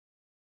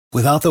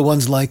Without the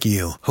ones like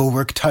you, who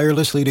work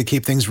tirelessly to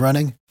keep things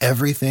running,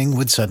 everything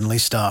would suddenly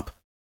stop.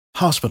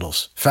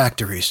 Hospitals,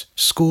 factories,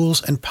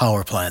 schools, and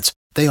power plants,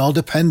 they all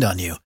depend on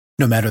you.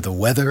 No matter the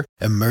weather,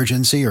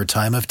 emergency, or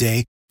time of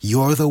day,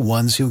 you're the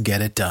ones who get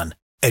it done.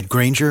 At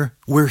Grainger,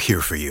 we're here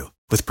for you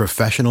with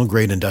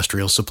professional-grade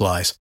industrial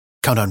supplies.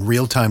 Count on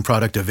real-time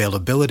product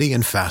availability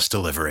and fast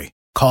delivery.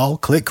 Call,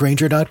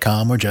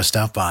 clickgrainger.com, or just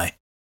stop by.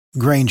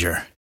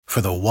 Grainger, for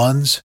the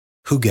ones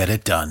who get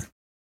it done.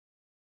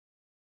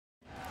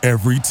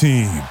 Every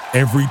team,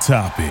 every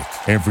topic,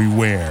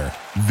 everywhere.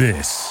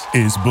 This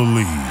is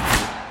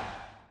Believe.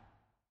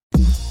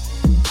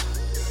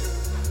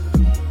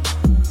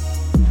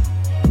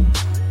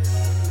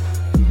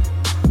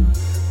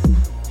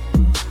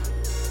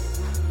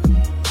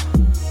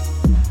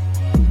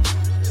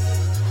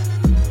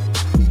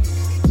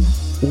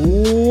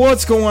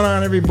 What's going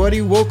on,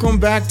 everybody? Welcome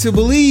back to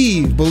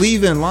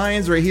Believe in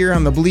Lions right here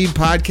on the Believe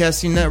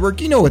Podcasting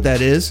Network. You know what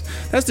that is.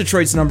 That's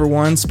Detroit's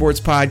 #1 sports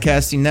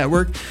podcasting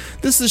network.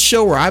 This is a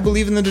show where I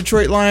believe in the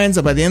Detroit Lions,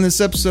 and by the end of this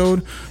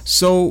episode,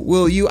 so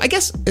will you. I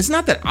guess it's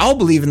not that I'll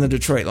believe in the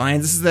Detroit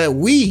Lions. This is that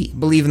we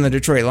believe in the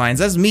Detroit Lions.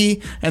 That's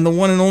me and the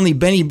one and only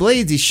Benny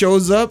Blades. He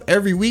shows up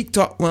every week.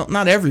 Well,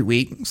 not every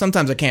week.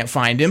 Sometimes I can't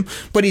find him,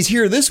 but he's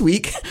here this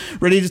week,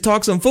 ready to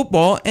talk some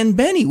football. And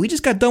Benny, we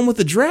just got done with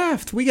the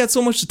draft. We got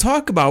so much to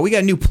talk about. We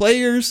got new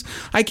players.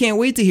 I can't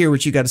wait to hear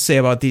what you got to say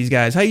about these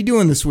guys. How you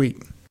doing this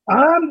week?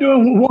 I'm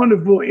doing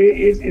wonderful.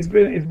 It's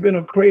been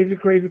a crazy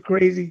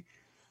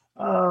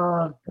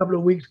couple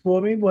of weeks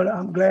for me, but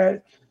I'm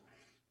glad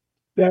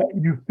that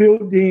you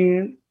filled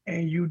in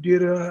and you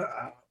did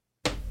a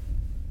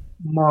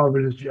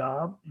marvelous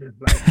job, just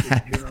like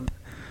the general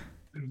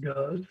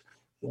does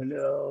when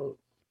a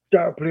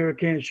star player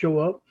can't show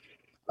up.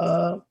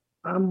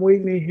 I'm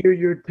waiting to hear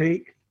your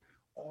take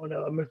on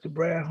Mr.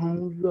 Brad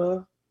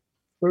Holmes'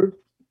 first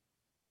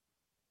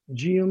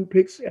GM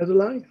picks as a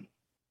Lion.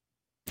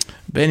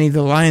 Benny,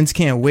 the Lions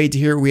can't wait to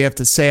hear what we have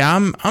to say.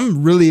 I'm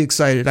really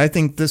excited. I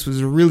think this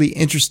was a really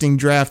interesting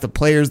draft. The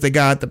players they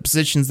got, the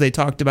positions they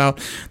talked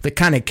about, the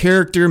kind of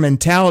character,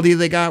 mentality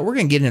they got. We're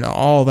going to get into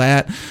all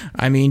that.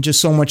 I mean,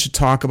 just so much to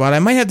talk about. I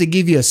might have to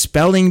give you a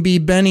spelling bee,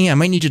 Benny. I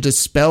might need you to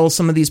spell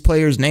some of these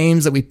players'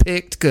 names that we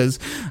picked, because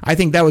I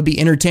think that would be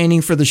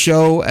entertaining for the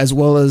show, as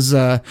well as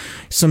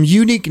some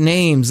unique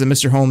names that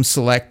Mr. Holmes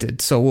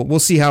selected. So we'll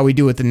see how we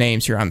do with the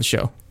names here on the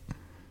show.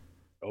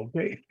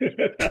 Okay.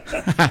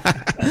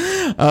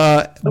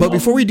 But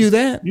before we do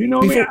that, you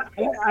know me,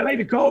 I like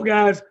to call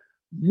guys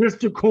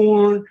Mr.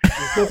 Corn and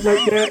stuff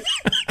like that.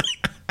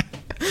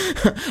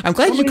 I'm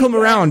glad you come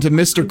around to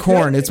Mr.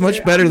 Corn. It's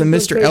much better than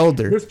Mr.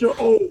 Elder. Mr.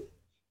 O.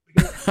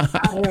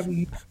 I have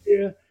no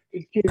idea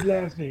his kid's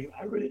last name.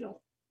 I really don't.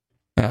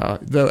 I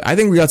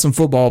think we got some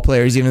football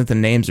players, even if the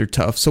names are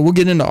tough. So we'll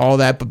get into all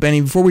that. But Benny,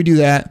 before we do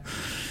that,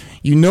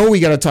 you know we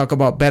got to talk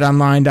about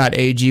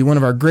betonline.ag, one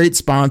of our great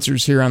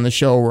sponsors here on the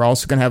show. We're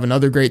also going to have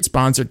another great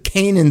sponsor,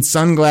 Kanan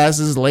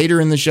Sunglasses,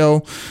 later in the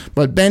show.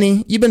 But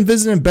Benny, you been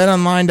visiting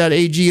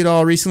betonline.ag at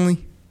all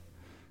recently?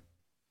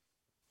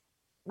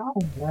 Oh,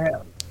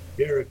 wow,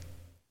 Derek.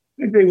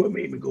 Let me tell you what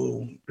made me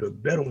go to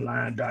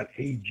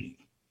betonline.ag.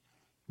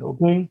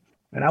 Okay?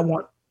 And I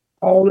want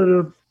all of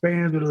the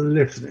fans that are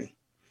listening.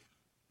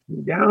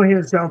 Down here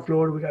in South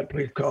Florida, we got a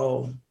place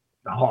called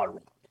the Hard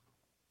Rock.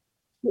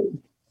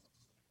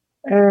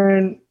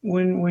 And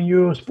when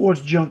you're a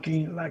sports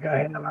junkie like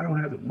I am, I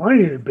don't have the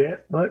money to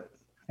bet, but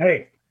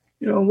hey,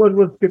 you know, what's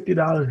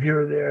 $50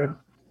 here or there,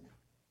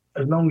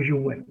 as long as you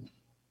win.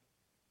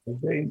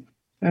 Okay?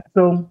 And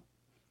so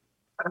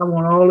I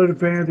want all of the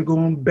fans to go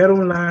on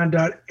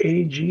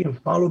betonline.ag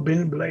and follow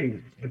Ben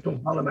Blaze. And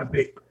don't follow my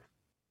pick.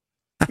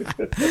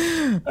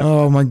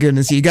 Oh my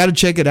goodness, you got to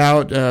check it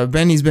out.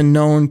 Benny's been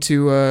known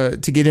to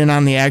get in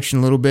on the action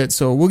a little bit,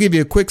 so we'll give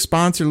you a quick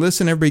sponsor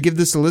listen. Everybody give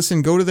this a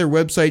listen. Go to their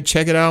website,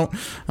 check it out.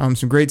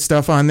 Some great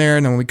stuff on there,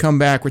 and then when we come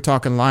back, we're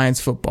talking Lions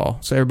football.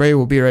 So everybody,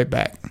 we'll be right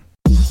back.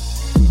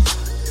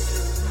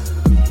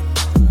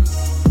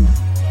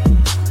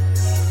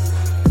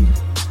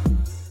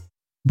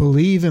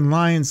 Believe in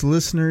Lions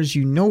listeners,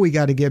 you know we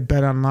got to get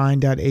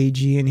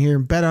betonline.ag in here.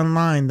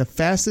 BetOnline, the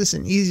fastest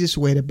and easiest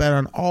way to bet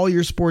on all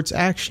your sports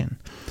action.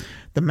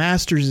 The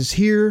Masters is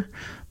here.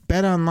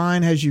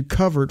 BetOnline has you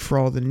covered for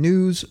all the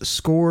news,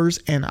 scores,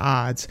 and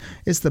odds.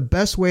 It's the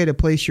best way to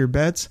place your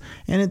bets,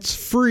 and it's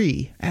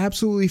free,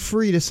 absolutely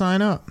free to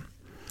sign up.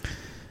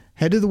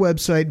 Head to the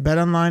website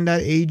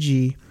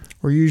betonline.ag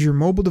or use your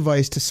mobile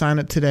device to sign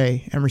up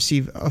today and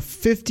receive a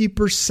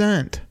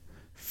 50%.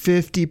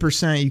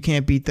 You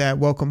can't beat that.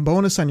 Welcome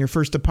bonus on your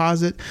first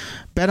deposit.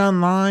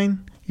 BetOnline,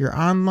 your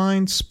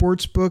online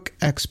sportsbook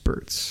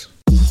experts.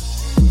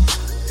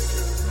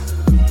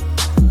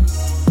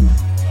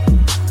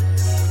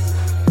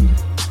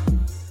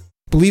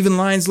 Believe in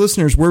Lions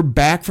listeners, we're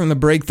back from the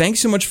break.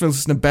 Thanks so much for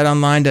listening to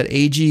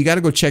betonline.ag. You got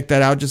to go check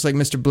that out, just like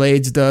Mr.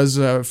 Blades does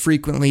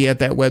frequently at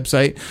that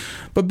website.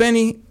 But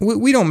Benny,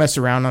 we don't mess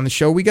around on the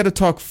show. We got to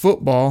talk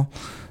football.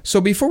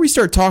 So before we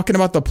start talking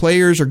about the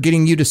players or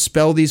getting you to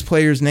spell these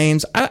players'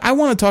 names, I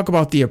want to talk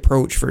about the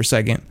approach for a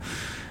second.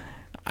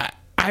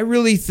 I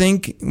really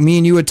think me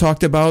and you had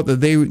talked about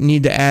that they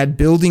need to add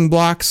building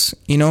blocks.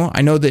 You know,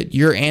 I know that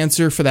your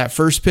answer for that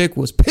first pick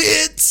was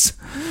Pitts.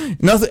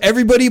 Nothing,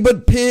 everybody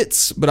but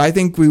Pitts. But I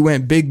think we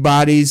went big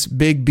bodies,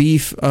 big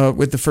beef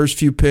with the first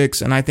few picks.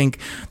 And I think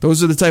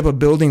those are the type of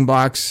building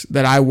blocks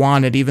that I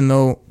wanted, even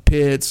though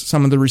Pitts,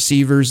 some of the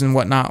receivers and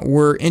whatnot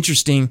were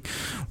interesting.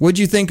 What'd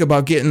you think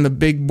about getting the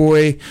big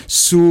boy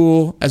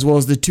Sewell as well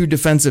as the 2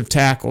 defensive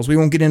tackles? We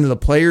won't get into the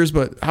players,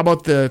 but how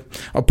about the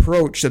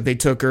approach that they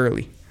took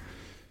early?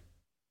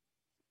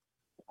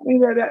 I mean,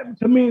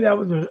 to me, that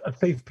was a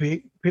safe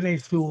pick,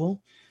 Penei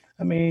Sewell.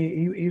 I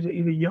mean, he's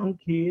a young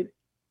kid.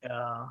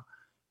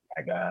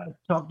 Like I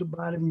talked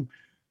about him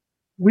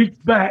weeks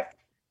back,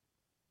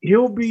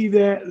 he'll be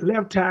that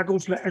left tackle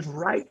 /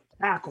 right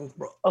tackle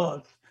for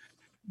us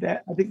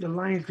that I think the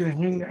Lions can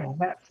hang their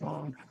hats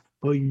on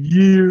for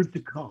years to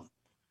come.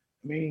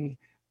 I mean,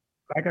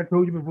 like I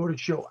told you before the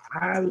show,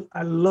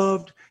 I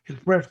loved his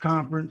press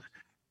conference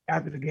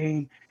after the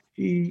game.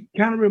 He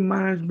kind of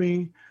reminds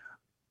me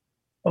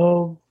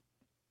of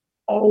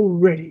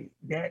already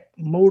that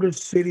Motor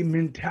City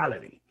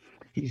mentality.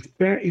 He's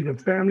a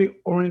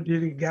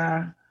family-oriented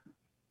guy,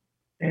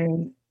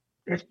 and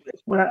that's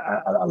what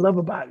I love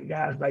about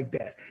guys like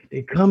that.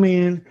 They come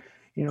in,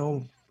 you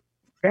know,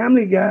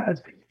 family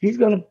guys. He's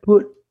going to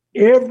put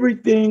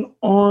everything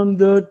on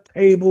the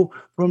table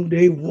from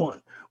day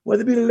one,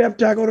 whether it be the left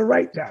tackle or the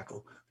right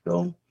tackle.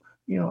 So,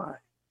 you know,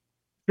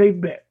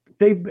 safe bet.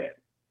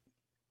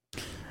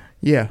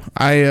 Yeah,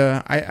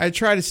 I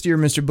try to steer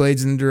Mr.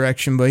 Blades in the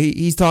direction, but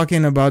he's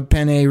talking about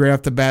Penei right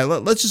off the bat.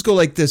 Let's just go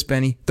like this,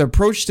 Benny. The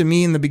approach to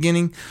me in the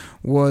beginning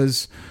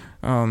was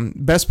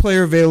best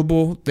player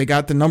available. They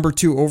got the number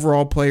 2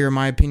 overall player, in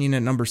my opinion,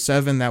 at number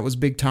 7. That was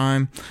big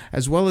time.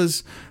 As well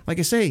as, like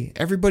I say,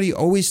 everybody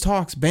always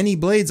talks. Benny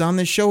Blades on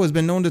this show has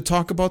been known to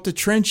talk about the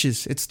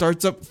trenches. It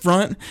starts up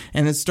front,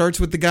 and it starts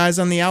with the guys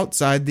on the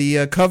outside,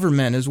 the cover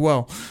men as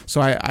well. So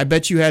I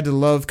bet you had to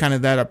love kind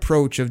of that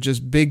approach of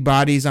just big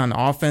bodies on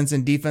offense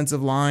and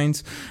defensive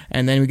lines.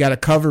 And then we got a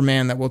cover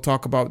man that we'll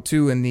talk about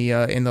too in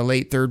the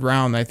late 3rd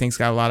round. I think's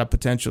got a lot of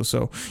potential.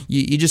 So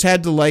you just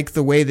had to like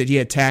the way that he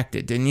attacked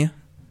it, didn't you?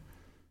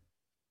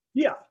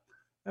 Yeah.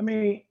 I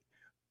mean,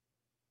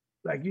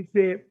 like you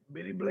said,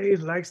 Benny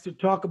Blades likes to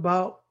talk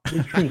about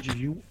the trenches.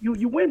 You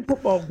win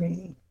football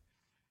games.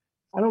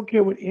 I don't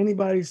care what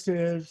anybody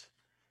says.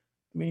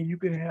 I mean, you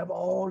can have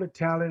all the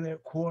talent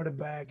at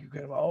quarterback. You can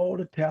have all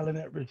the talent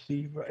at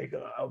receiver.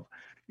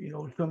 You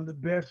know, some of the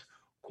best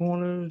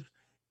corners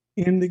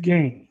in the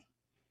game.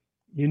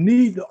 You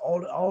need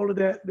all of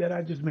that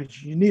I just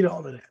mentioned. You need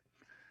all of that.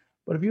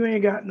 But if you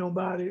ain't got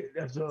nobody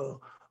that's a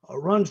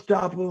run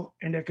stopper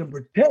and that can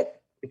protect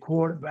the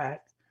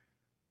quarterback,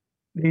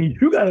 then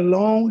you got a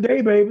long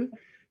day, baby.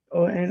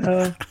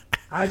 And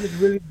I just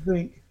really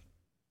think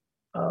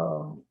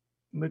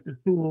Mr.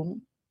 Sewell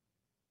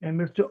and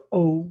Mr.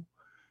 O,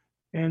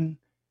 and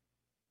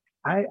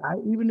I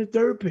even the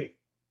 3rd pick,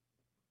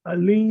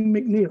 Alim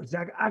McNeill.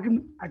 So I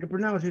can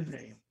pronounce his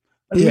name.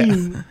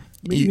 Alim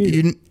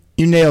McNeill.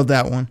 You nailed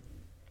that one.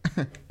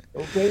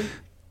 Okay,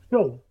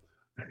 so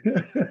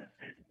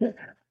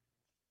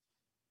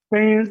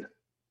fans,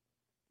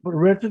 for the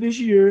rest of this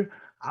year,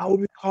 I will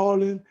be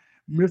calling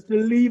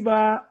Mr.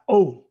 Levi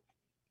O.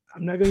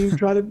 I'm not going to even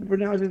try to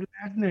pronounce his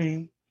last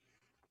name,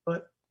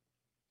 but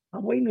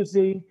I'm waiting to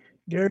see.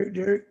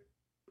 Derek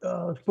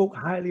spoke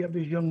highly of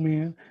this young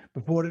man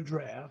before the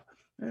draft,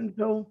 and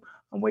so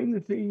I'm waiting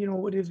to see, you know,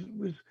 what his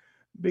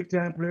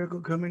big-time player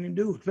could come in and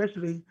do,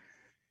 especially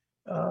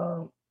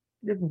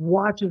just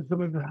watching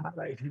some of his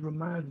highlights. He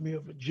reminds me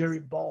of a Jerry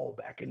Ball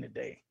back in the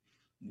day.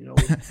 You know,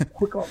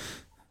 quick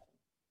off.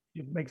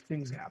 It makes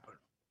things happen.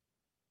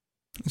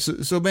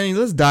 So Benny,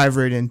 let's dive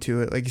right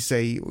into it. Like you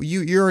say,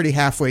 you're already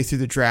halfway through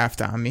the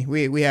draft on me.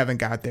 We haven't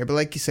got there, but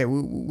like you say,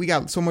 we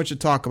got so much to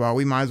talk about.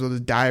 We might as well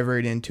just dive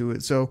right into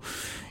it. So,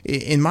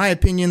 in my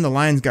opinion, the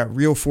Lions got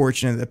real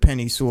fortunate that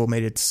Penei Sewell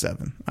made it to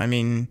 7. I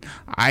mean,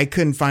 I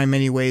couldn't find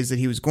many ways that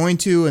he was going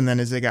to, and then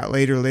as they got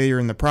later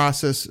in the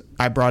process,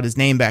 I brought his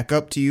name back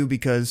up to you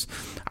because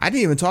I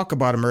didn't even talk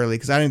about him early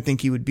because I didn't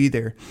think he would be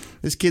there.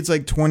 This kid's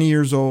like 20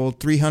 years old,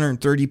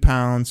 330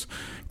 pounds,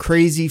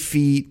 crazy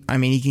feet. I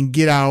mean, he can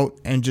get out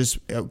and just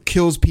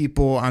kills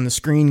people on the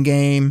screen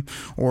game,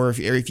 or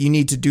if you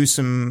need to do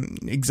some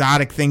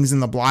exotic things in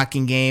the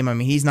blocking game. I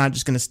mean, he's not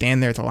just going to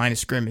stand there at the line of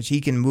scrimmage.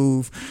 He can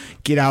move,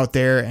 get out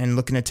there, and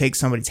looking to take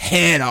somebody's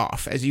head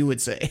off, as you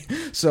would say.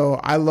 So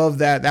I love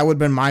that. That would have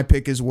been my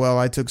pick as well.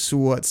 I took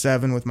Sewell at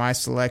 7 with my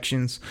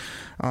selections.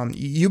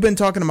 You've been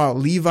talking about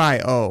Levi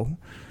O.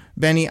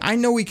 Benny, I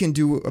know we can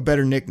do a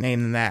better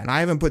nickname than that, and I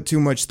haven't put too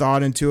much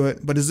thought into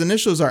it, but his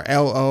initials are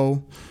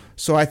LO.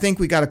 So I think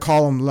we got to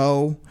call him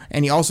Low.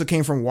 And he also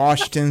came from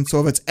Washington.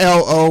 So if it's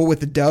L-O with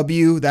the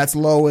W, that's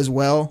Low as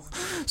well.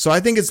 So I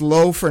think it's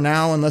Low for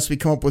now unless we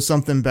come up with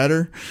something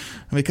better.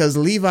 Because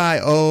Levi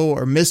O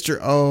or Mr.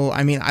 O,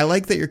 I mean, I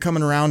like that you're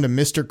coming around to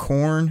Mr.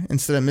 Corn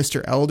instead of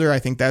Mr. Elder. I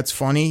think that's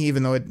funny,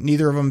 even though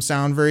neither of them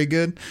sound very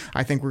good.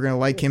 I think we're going to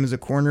like him as a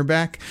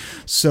cornerback.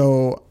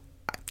 So,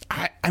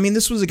 I mean,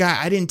 this was a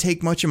guy I didn't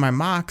take much in my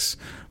mocks,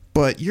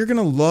 but you're going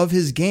to love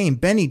his game.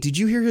 Benny, did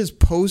you hear his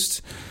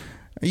post?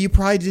 You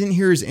probably didn't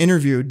hear his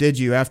interview, did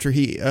you, after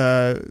he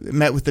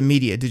met with the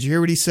media? Did you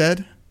hear what he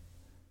said?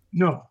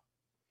 No.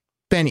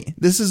 Benny,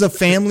 this is a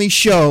family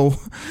show,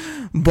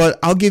 but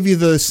I'll give you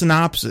the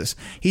synopsis.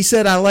 He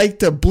said, I like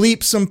to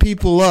bleep some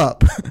people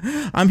up.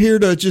 I'm here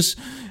to just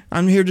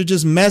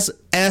mess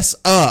S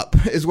up,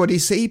 is what he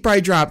said. He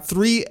probably dropped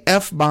 3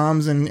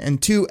 F-bombs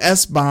and 2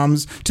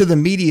 S-bombs to the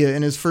media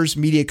in his first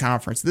media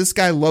conference. This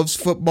guy loves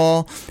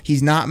football.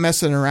 He's not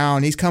messing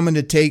around. He's coming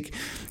to take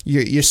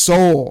your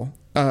soul.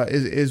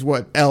 Is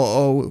what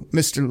L.O.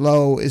 Mr.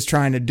 Low is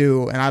trying to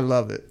do, and I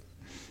love it.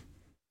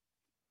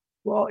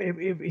 Well,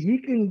 if he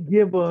can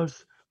give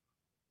us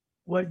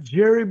what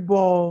Jerry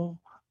Ball,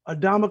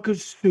 Adamaka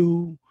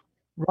Stu,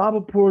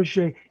 Robert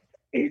Porsche,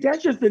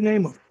 that's just the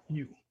name of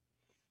few.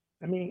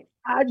 I mean,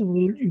 I just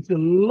used to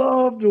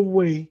love the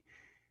way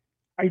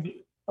I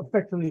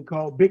affectionately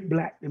call Big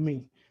Black to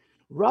me.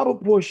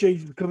 Robert Porsche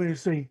used to come in and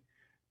say,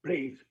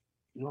 Blaze,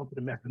 you know I'm going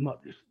to mess him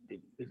up this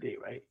day,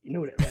 right? You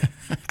know that,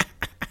 right?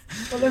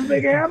 So let's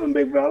make it happen,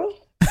 big fella.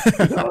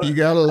 You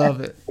gotta love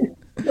it.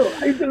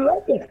 I used to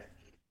love that.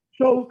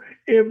 So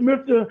if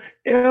Mr.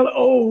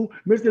 L.O.,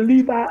 Mr.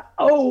 Levi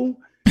O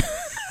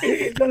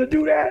is gonna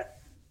do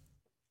that,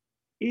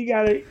 he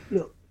got a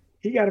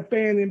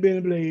fan in Benny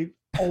Blaze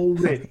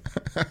already.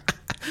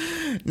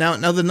 Now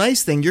the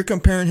nice thing, you're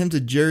comparing him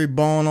to Jerry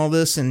Ball and all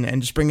this and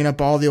just bringing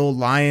up all the old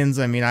Lions.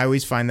 I mean, I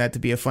always find that to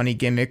be a funny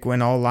gimmick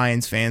when all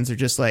Lions fans are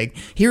just like,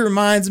 he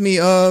reminds me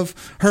of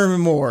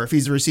Herman Moore if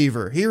he's a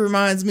receiver. He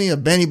reminds me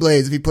of Benny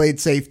Blaze if he played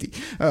safety.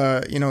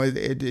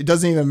 It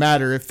doesn't even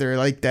matter if they're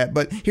like that.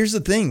 But here's the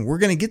thing. We're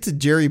going to get to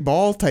Jerry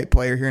Ball type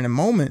player here in a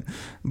moment.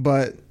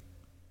 But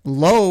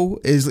Low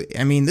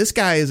this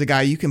guy is a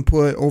guy you can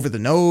put over the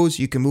nose.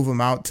 You can move him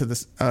out to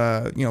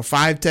the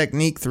 5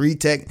 technique, 3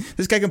 tech.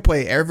 This guy can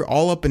play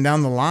all up and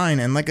down the line.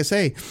 And like I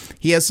say,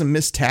 he has some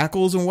missed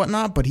tackles and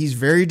whatnot, but he's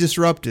very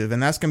disruptive.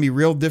 And that's going to be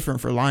real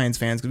different for Lions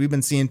fans because we've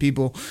been seeing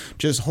people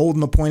just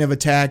holding the point of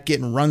attack,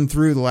 getting run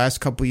through the last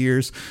couple of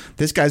years.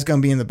 This guy's going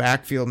to be in the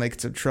backfield, making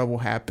some trouble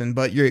happen.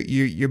 But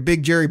your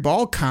big Jerry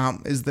Ball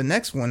comp is the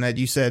next one that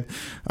you said,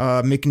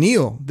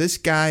 McNeil. This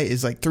guy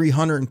is like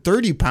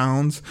 330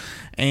 pounds.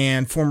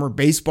 And former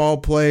baseball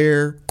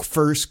player,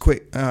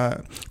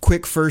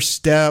 quick first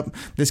step.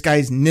 This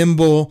guy's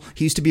nimble.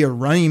 He used to be a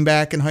running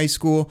back in high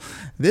school.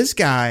 This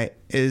guy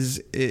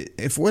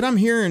if what I'm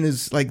hearing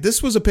is like,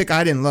 this was a pick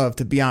I didn't love,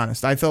 to be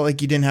honest. I felt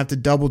like you didn't have to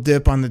double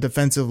dip on the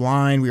defensive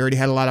line. We already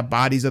had a lot of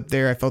bodies up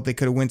there. I felt they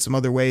could have went some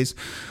other ways.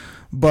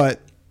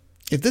 But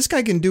if this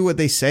guy can do what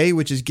they say,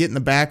 which is get in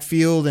the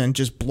backfield and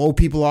just blow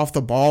people off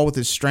the ball with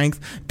his strength,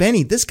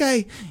 Benny, this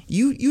guy,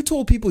 you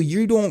told people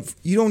you don't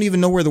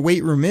even know where the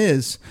weight room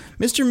is.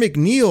 Mr.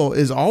 McNeil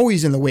is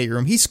always in the weight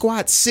room. He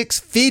squats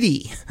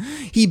 650.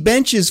 He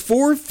benches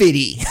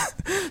 450.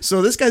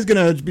 So this guy's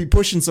gonna be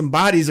pushing some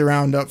bodies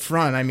around up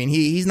front. I mean,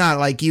 he's not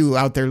like you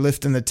out there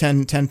lifting the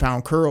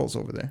 10-pound curls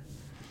over there.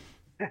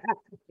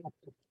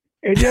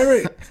 Hey,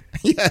 Jerry.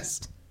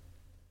 Yes.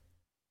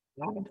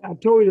 I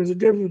told you there's a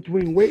difference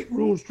between weight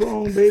room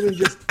strong, baby, and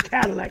just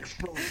Cadillac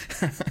strong.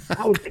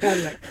 I was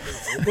Cadillac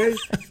strong, okay?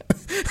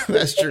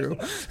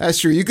 That's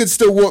true. You could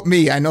still whoop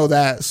me. I know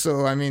that.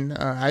 So, I mean,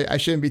 I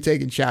shouldn't be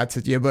taking shots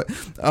at you. But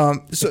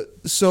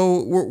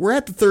so we're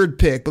at the third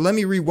pick. But let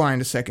me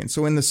rewind a second.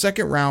 So in the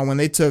second round, when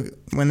they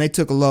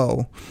took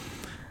Low,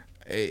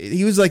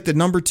 he was like the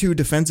number 2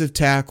 defensive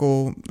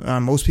tackle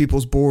on most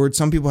people's board.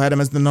 Some people had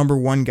him as the number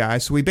 1 guy.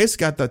 So we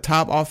basically got the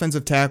top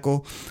offensive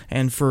tackle.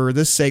 And for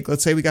this sake,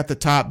 let's say we got the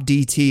top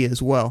DT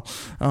as well,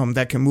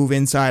 that can move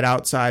inside,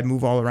 outside,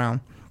 move all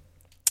around.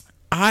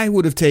 I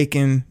would have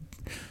taken,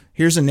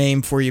 here's a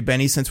name for you,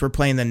 Benny, since we're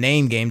playing the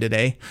name game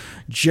today,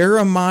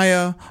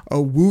 Jeremiah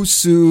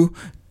Owusu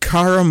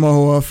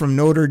Karamoa from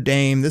Notre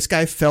Dame. This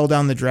guy fell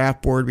down the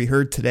draft board. We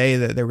heard today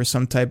that there was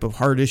some type of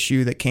heart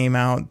issue that came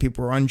out.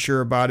 People were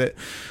unsure about it.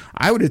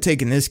 I would have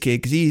taken this kid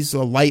because he's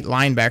a light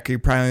linebacker. He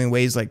probably only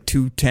weighs like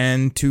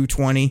 210,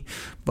 220,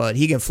 but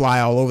he can fly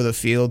all over the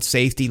field,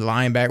 safety,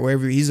 linebacker,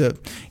 wherever.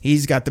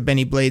 He's got the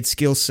Benny Blade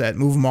skill set.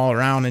 Move him all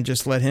around and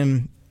just let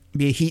him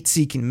be a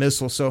heat-seeking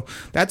missile. So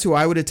that's who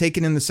I would have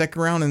taken in the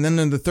second round. And then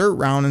in the third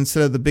round,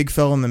 instead of the big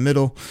fella in the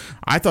middle,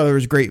 I thought there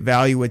was great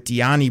value with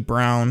De'Ani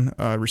Brown,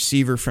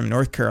 receiver from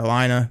North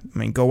Carolina. I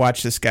mean, go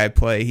watch this guy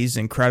play. He's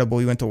incredible.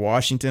 He went to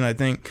Washington, I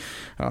think.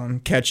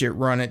 Catch it,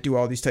 run it, do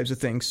all these types of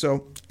things.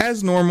 So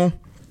as normal,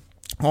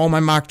 all my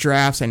mock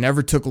drafts. I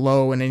never took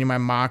Lowe in any of my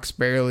mocks,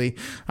 barely.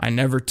 I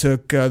never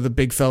took the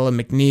big fella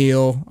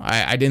McNeil.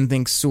 I didn't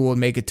think Sewell would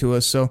make it to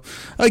us. So,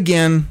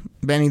 again,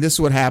 Benny, this is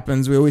what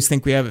happens. We always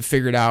think we have it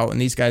figured out, and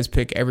these guys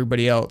pick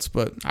everybody else.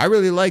 But I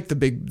really like the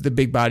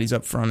big bodies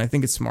up front. I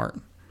think it's smart.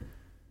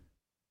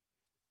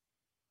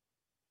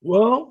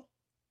 Well,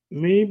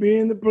 me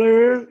being the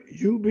player,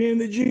 you being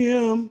the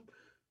GM,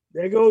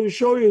 that goes to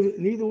show you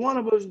neither one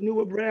of us knew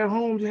what Brad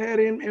Holmes had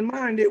in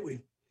mind, did we?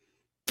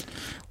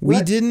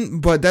 We didn't,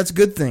 but that's a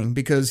good thing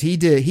because he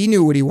did. He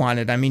knew what he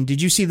wanted. I mean,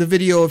 did you see the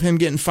video of him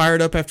getting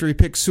fired up after he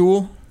picked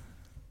Sewell?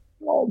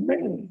 Oh,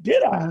 man,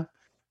 did I?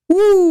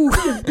 Woo!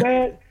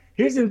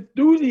 His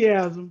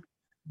enthusiasm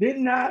did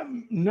not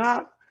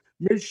knock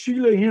Miss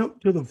Sheila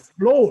Hemp to the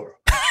floor.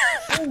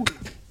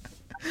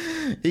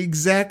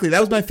 Exactly. That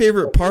was my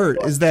favorite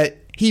part, is that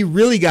he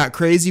really got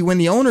crazy when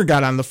the owner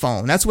got on the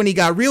phone. That's when he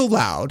got real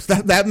loud.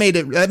 That made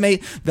it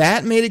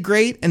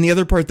great. And the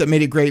other part that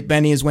made it great,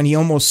 Benny, is when he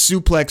almost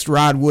suplexed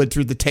Rod Wood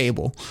through the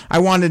table. I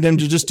wanted him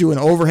to just do an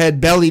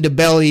overhead belly to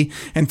belly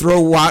and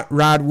throw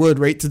Rod Wood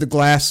right to the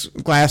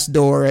glass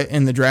door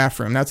in the draft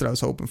room. That's what I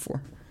was hoping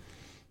for.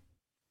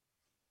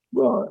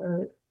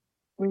 Well,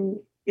 I mean,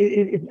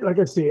 like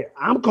I said,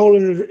 I'm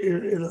calling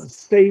it a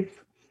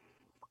safe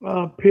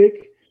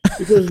pick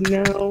because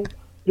now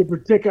to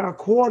protect our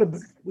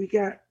quarterback, we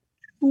got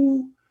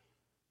 2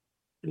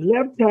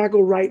 left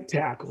tackle, right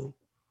tackle.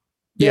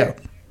 Yeah,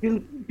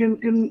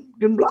 can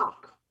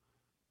block.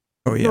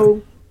 Oh yeah.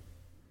 So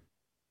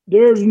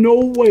there's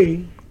no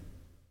way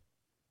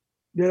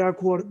that our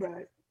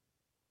quarterback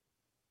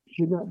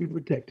should not be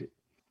protected,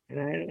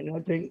 and I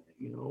think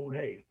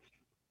hey,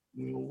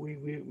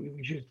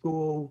 we should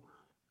score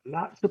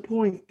lots of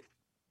points.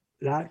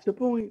 I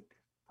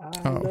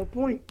love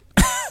points.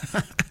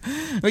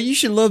 Well, you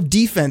should love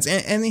defense.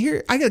 And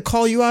here, I got to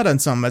call you out on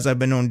something, as I've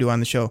been known to do on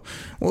the show.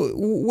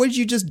 What did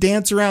you just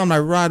dance around my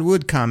Rod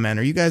Wood comment?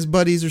 Are you guys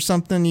buddies or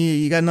something?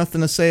 You got nothing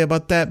to say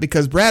about that?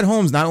 Because Brad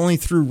Holmes not only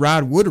threw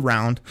Rod Wood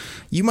around,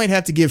 you might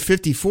have to give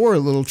 54 a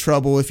little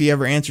trouble if he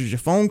ever answers your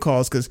phone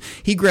calls, because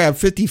he grabbed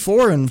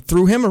 54 and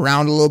threw him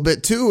around a little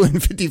bit too.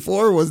 And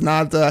 54 was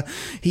not,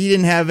 he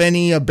didn't have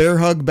any bear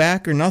hug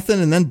back or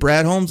nothing. And then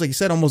Brad Holmes, like you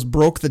said, almost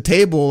broke the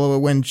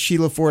table when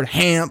Sheila Ford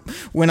Hamp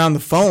went on the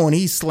phone.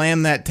 He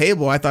slammed that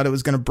table. I thought it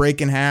was going to break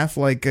in half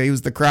like he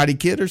was the Karate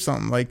Kid or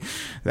something. Like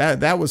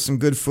that was some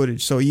good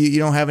footage. So you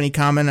don't have any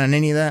comment on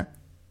any of that?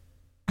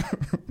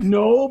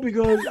 No,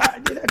 because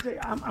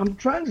I'm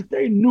trying to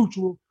stay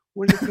neutral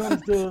when it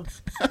comes to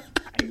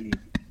you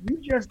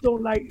just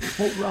don't like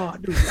Pope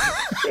Rod, do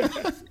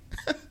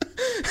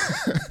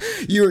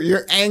you?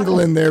 You're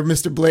angling there,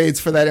 Mr. Blades,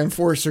 for that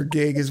enforcer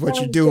gig is what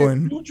you're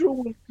doing. Neutral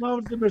when it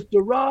comes to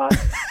Mr. Rod,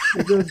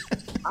 because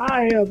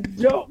I have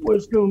dealt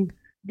with some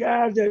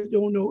guys that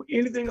don't know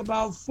anything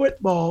about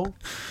football,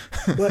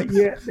 but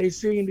yet they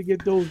seem to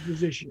get those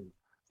positions.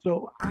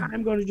 So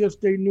I'm going to just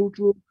stay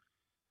neutral.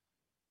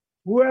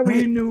 Whoever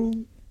he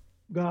knew,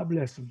 God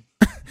bless him.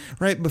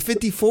 Right, but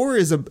 54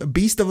 is a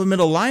beast of a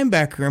middle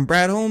linebacker, and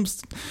Brad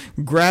Holmes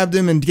grabbed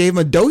him and gave him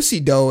a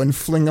do-si-do and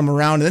fling him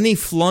around, and then he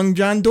flung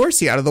John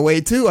Dorsey out of the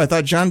way too. I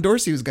thought John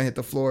Dorsey was going to hit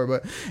the floor,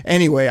 but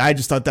anyway, I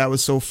just thought that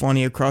was so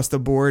funny across the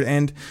board,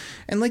 and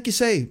like you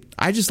say,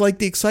 I just like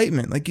the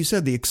excitement. Like you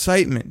said, the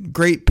excitement,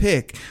 great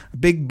pick,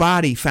 big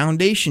body,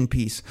 foundation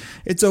piece.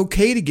 It's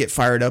okay to get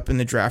fired up in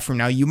the draft room.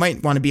 Now, you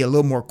might want to be a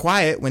little more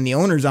quiet when the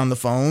owner's on the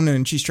phone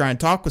and she's trying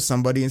to talk with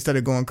somebody instead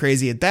of going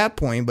crazy at that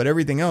point, but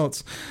everything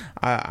else,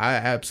 I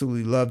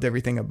absolutely loved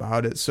everything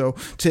about it. So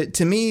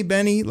to me,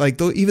 Benny, like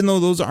even though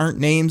those aren't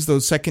names,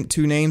 those second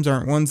 2 names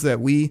aren't ones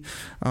that we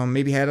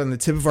maybe had on the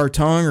tip of our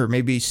tongue, or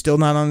maybe still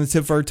not on the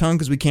tip of our tongue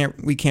because we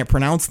can't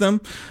pronounce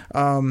them.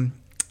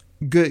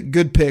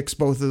 Good picks,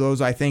 both of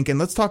those, I think. And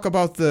let's talk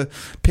about the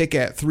pick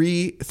at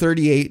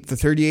 338, the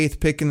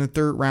 38th pick in the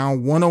 3rd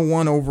round,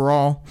 101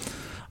 overall.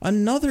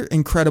 Another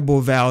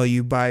incredible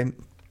value by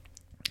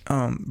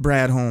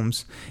Brad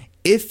Holmes.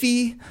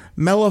 Ife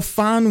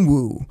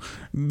Melifonwu.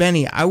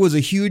 Benny, I was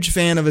a huge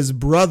fan of his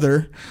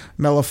brother,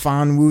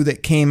 Melifonwu,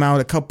 that came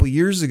out a couple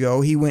years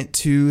ago. He went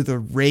to the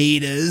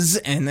Raiders,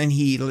 and then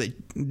he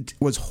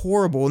was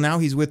horrible. Now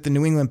he's with the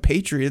New England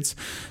Patriots,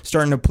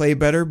 starting to play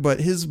better.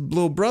 But his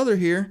little brother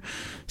here,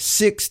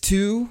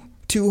 6'2",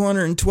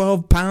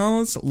 212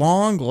 pounds,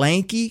 long,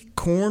 lanky,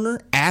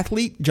 corner,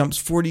 athlete, jumps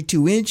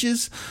 42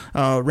 inches,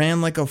 ran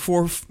like a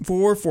 4.4,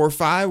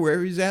 4.5,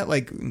 wherever he's at,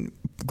 like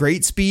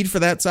great speed for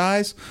that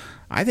size.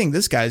 I think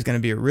this guy's going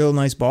to be a real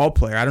nice ball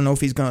player. I don't know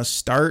if he's going to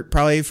start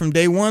probably from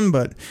day one,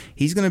 but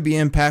he's going to be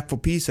an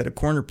impactful piece at a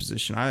corner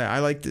position. I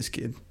like this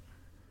kid.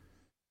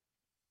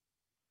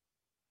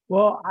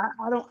 Well,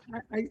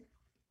 I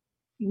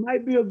he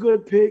might be a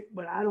good pick,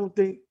 but I don't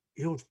think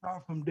he'll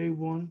start from day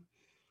one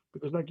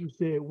because, like you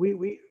said,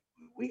 we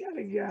got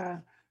a guy.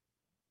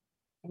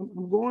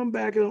 I'm going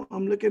back and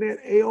I'm looking at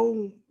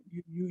AO.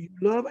 You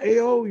love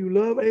AO. You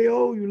love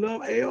AO. You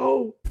love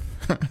AO.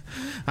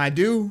 I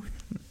do.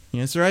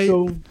 That's right.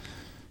 So,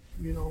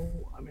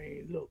 I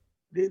mean, look,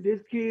 this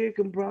kid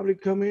can probably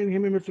come in,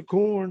 him and Mr.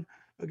 Corn,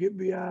 I get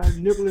me our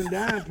nickel and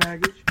dime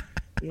package.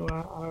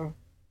 Our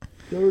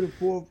third and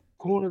fourth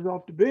corners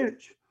off the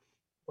bench.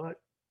 But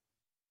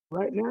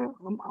right now,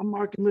 I'm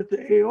marking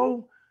Mr.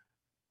 AO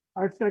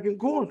our second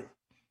corner.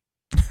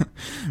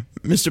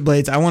 Mr.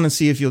 Blades, I want to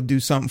see if you'll do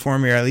something for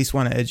me, or at least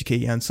want to educate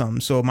you on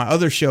something. So my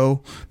other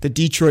show, the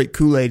Detroit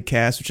Kool-Aid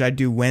Cast, which I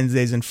do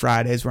Wednesdays and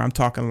Fridays, where I'm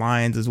talking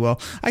Lions as well.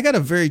 I got a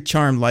very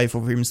charmed life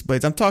over here, Mr.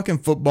 Blades. I'm talking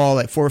football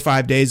like 4 or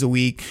 5 days a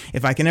week.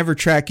 If I can ever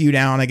track you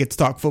down, I get to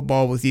talk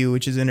football with you,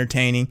 which is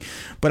entertaining.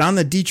 But on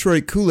the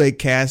Detroit Kool-Aid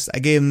Cast, I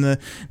gave him the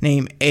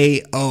name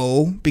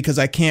AO because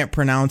I can't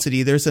pronounce it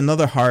either. It's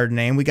another hard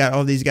name. We got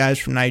all these guys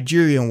from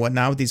Nigeria and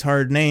whatnot with these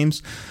hard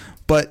names.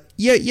 But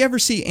yeah, you ever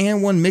see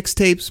And One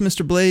mixtapes,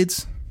 Mr.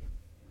 Blades?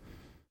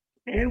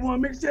 And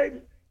One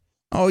mixtape?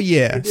 Oh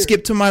yeah,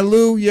 Skip to My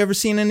Lou. You ever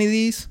seen any of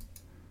these?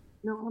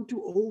 No, I'm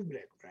too old for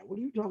that crap. What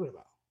are you talking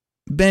about?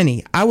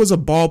 Benny, I was a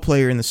ball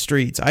player in the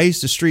streets. I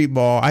used to street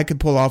ball. I could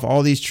pull off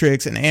all these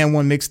tricks, and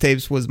One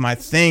mixtapes was my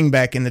thing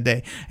back in the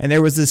day. And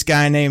there was this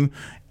guy named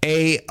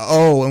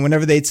AO, and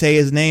whenever they'd say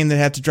his name, they'd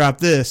have to drop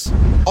this.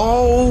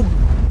 Oh,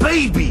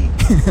 baby.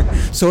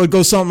 So it'd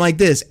go something like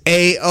this.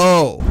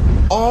 AO.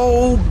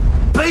 Oh,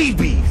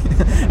 baby.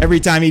 Every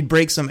time he'd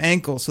break some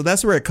ankle. So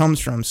that's where it comes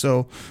from.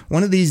 So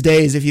one of these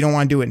days, if you don't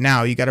want to do it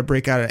now, you got to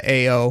break out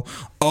an AO.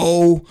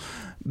 Oh,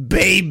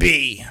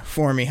 baby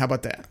for me. How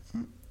about that?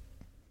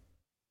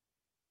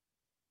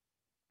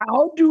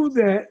 I'll do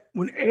that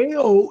when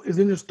AO is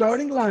in the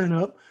starting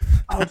lineup.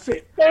 I'll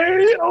say,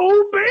 hey,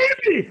 oh,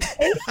 baby.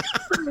 Hey,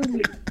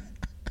 baby.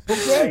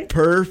 Okay?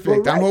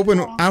 Perfect.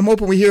 Right I'm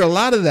hoping we hear a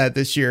lot of that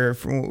this year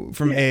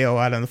from AO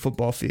out on the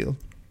football field.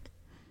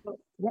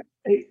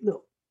 Hey,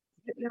 look.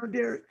 Now,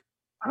 Derek,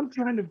 I'm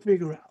trying to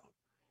figure out.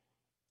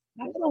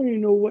 I don't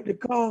even know what to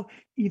call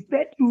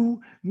Ifeatu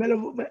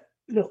Melo.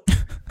 Look,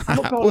 I'm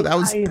gonna call that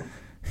was, I am.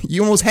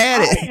 You almost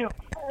had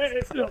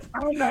it. Look,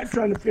 I'm not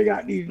trying to figure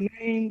out these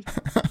names.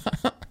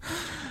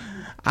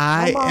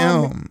 I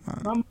am.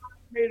 My mom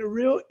made it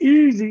real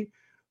easy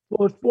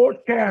for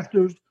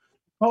sportscasters to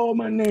call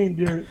my name,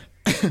 Derek.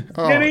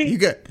 You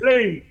got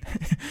Blade.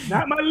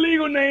 Not my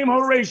legal name,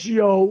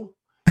 Horatio.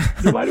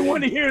 Nobody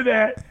want to hear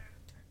that.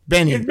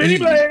 Benny. It's Benny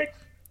Blade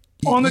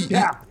on the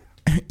tap.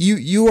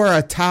 You're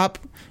a top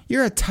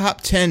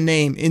 10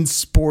 name in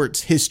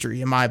sports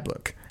history in my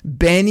book.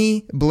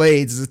 Benny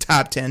Blades is a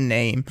top 10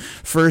 name,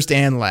 first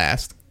and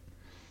last.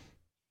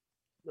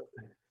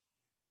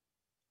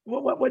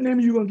 What name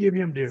are you gonna give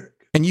him, Derek?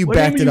 And you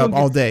backed it up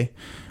all day.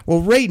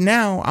 Well, right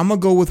now, I'm going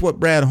to go with what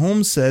Brad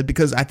Holmes said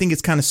because I think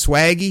it's kind of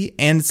swaggy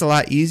and it's a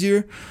lot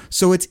easier.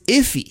 So it's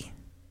Iffy.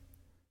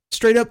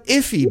 Straight up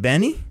Iffy,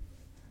 Benny.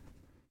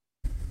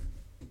 I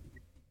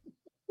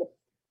don't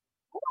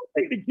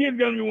think the kid's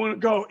going to want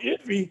to call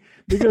Iffy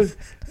because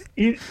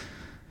if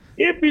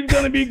he's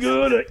going to be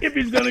good or if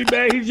he's going to be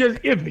bad, he's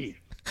just Iffy.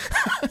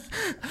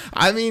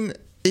 I mean,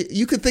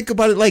 you could think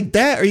about it like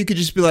that, or you could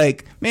just be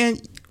like, man,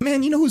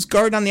 you know who's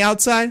guarding on the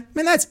outside?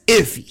 Man, that's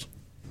Iffy.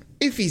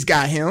 Iffy's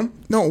got him.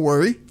 Don't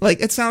worry.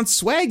 Like, it sounds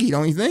swaggy,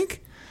 don't you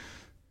think?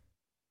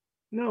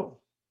 No.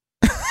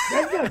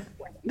 That's not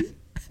swaggy.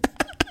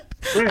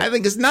 I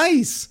think it's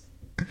nice.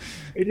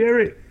 Hey,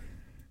 Derek.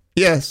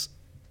 Yes.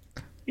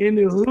 In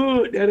the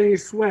hood, that ain't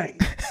swag.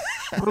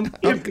 I'm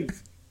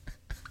Iffy.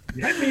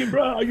 That mean,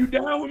 bro, are you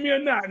down with me or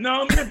not?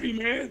 No, I'm Iffy,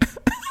 man.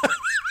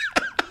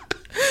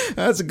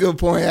 That's a good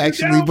point,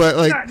 actually. But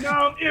like, no,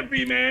 I'm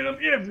iffy, man. I'm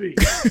iffy.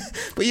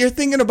 But you're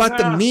thinking about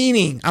the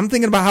meaning. I'm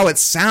thinking about how it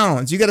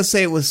sounds. You got to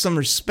say it with some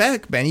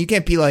respect, man. You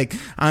can't be like,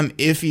 I'm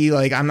iffy,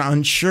 like I'm not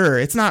unsure.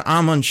 It's not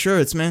I'm unsure.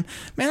 It's man,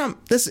 I'm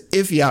this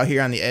iffy out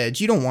here on the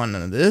edge. You don't want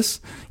none of this.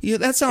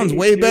 That sounds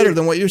way better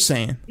than what you're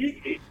saying.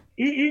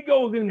 He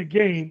goes in the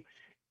game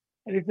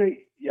and they say,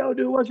 yo,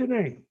 dude, what's your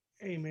name?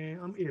 Hey, man,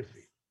 I'm iffy.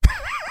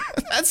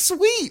 That's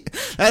sweet.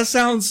 That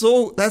sounds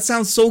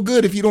so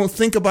good if you don't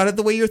think about it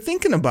the way you're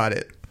thinking about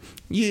it.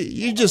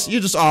 You're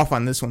just off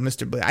on this one,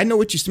 Mr. Blade. I know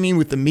what you mean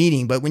with the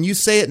meaning, but when you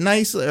say it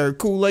nice or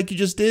cool like you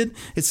just did,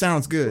 it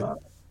sounds good.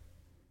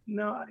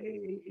 No, as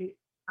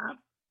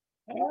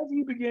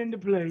he began to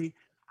play,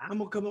 I'm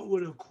gonna come up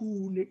with a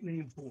cool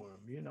nickname for him.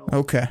 You know.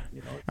 Okay.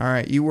 All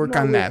right. You work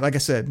on that. Like I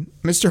said,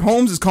 Mr.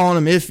 Holmes is calling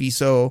him Iffy,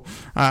 so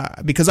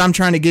because I'm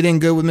trying to get in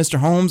good with Mr.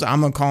 Holmes,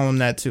 I'm gonna call him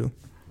that too.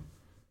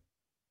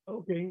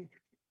 Okay.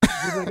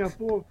 I got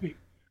 4 feet.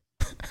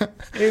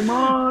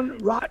 Amon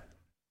Rot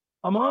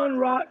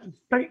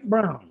St.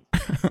 Brown.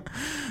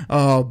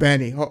 Oh,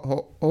 Benny,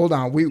 hold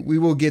on. We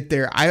will get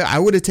there. I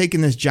would have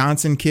taken this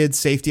Johnson kid,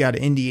 safety out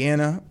of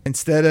Indiana,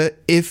 instead of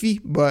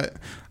Iffy, but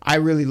I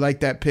really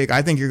like that pick.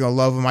 I think you're going to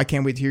love him. I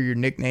can't wait to hear your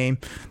nickname.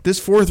 This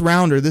 4th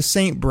rounder, this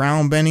St.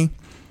 Brown, Benny,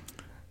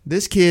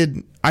 this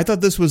kid, I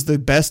thought this was the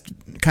best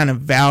kind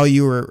of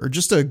value or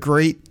just a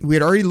great, we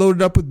had already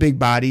loaded up with big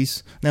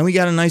bodies. Then we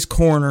got a nice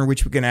corner,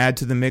 which we can add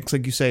to the mix,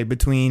 like you say,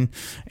 between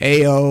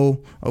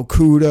A.O.,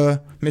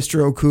 Okudah,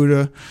 Mr.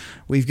 Okudah.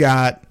 We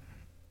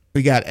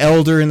got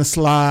Elder in the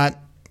slot.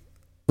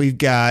 We've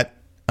got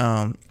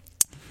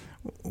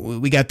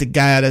We got the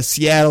guy out of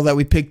Seattle that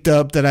we picked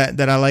up that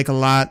I like a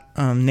lot.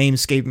 Name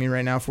escaped me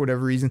right now for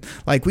whatever reason.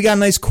 Like, we got a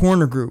nice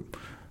corner group.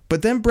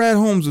 But then Brad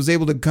Holmes was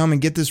able to come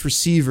and get this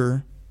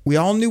receiver. We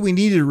all knew we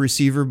needed a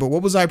receiver, but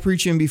what was I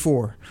preaching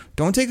before?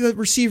 Don't take the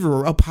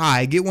receiver up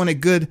high. Get one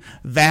at good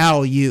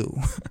value.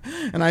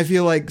 And I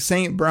feel like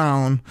St.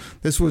 Brown,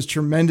 this was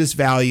tremendous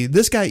value.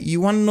 This guy,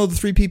 you want to know the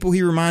three people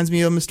he reminds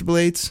me of, Mr.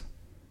 Blades?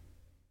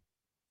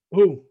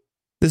 Who?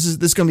 This is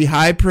going to be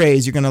high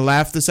praise. You're going to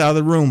laugh this out of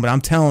the room, but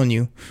I'm telling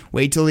you,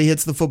 wait till he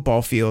hits the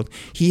football field.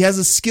 He has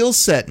a skill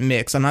set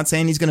mix. I'm not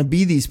saying he's going to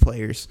be these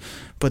players,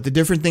 but the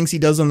different things he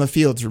does on the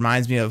field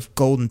reminds me of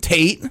Golden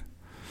Tate,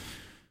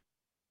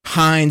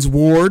 Hines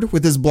Ward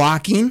with his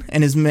blocking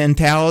and his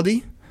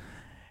mentality,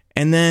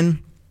 and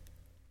then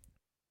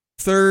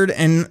third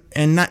and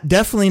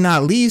definitely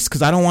not least,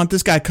 because I don't want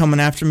this guy coming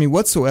after me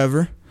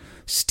whatsoever,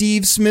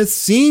 Steve Smith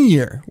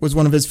Sr. was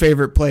one of his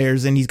favorite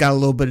players, and he's got a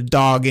little bit of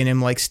dog in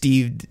him like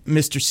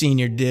Mr.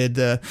 Sr. did.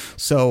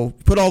 So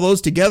put all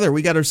those together,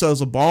 we got ourselves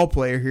a ball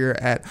player here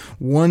at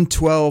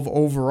 112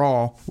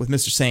 overall with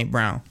Mr. St.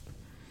 Brown.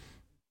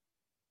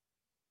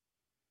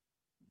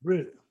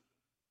 Really?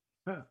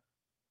 Huh.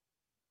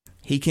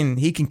 He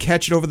can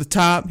catch it over the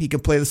top. He can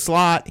play the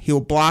slot.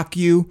 He'll block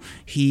you.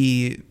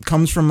 He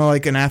comes from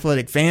like an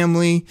athletic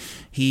family.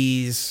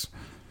 He's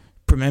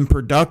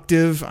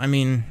productive. I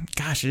mean,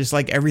 gosh, I just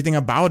like everything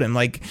about him.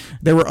 Like,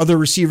 there were other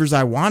receivers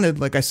I wanted.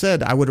 Like I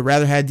said, I would have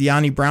rather had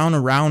De'Ami Brown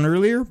around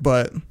earlier,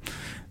 but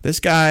this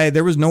guy,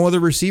 there was no other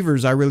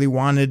receivers I really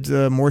wanted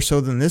more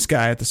so than this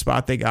guy at the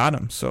spot they got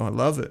him. So I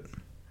love it.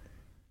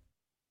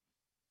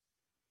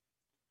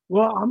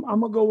 Well, I'm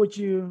going to go with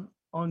you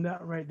on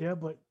that right there,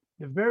 but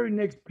the very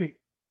next pick,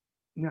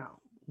 now,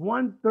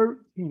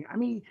 113. I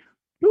mean,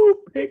 2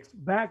 picks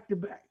back to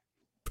back.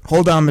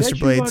 Hold on, Mr.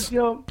 Blades.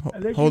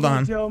 Hold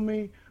on. Tell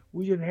me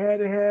we just had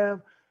to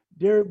have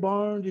Derek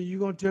Barnes, and you're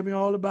going to tell me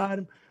all about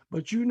him.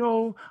 But you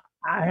know,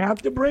 I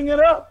have to bring it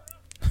up.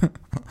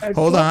 At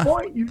some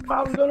point, you know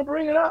I was going to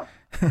bring it up.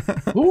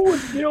 Who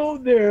was still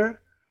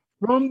there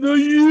from the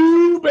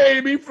U,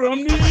 baby?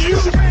 From the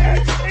U,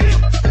 man.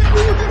 Who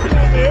was still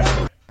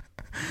there?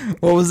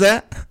 What was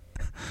that?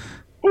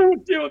 Who was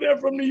still there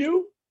from the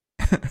U?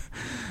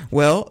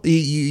 Well,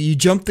 you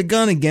jumped the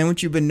gun again,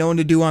 which you've been known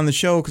to do on the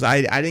show, because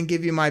I didn't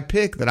give you my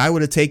pick that I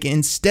would have taken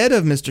instead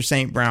of Mr.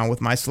 St. Brown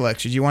with my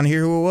selections. You want to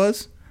hear who it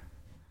was?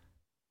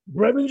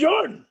 Brevin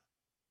Jordan.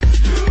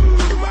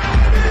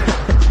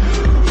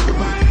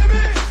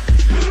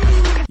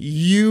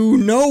 You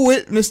know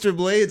it, Mr.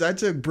 Blades. I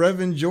took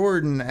Brevin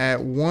Jordan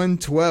at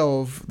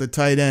 112, the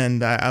tight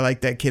end. I like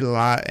that kid a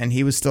lot, and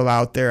he was still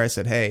out there. I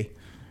said, hey,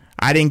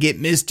 I didn't get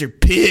Mr.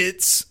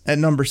 Pitts at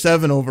number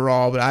 7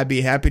 overall, but I'd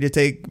be happy to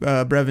take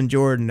Brevin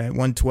Jordan at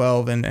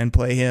 112 and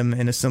play him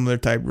in a similar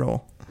type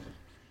role.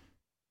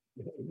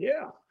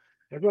 Yeah,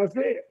 that's what I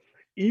said.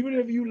 Even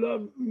if you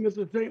love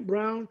Mr. St.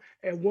 Brown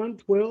at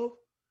 112,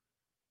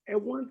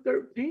 at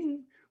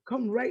 113,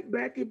 come right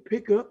back and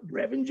pick up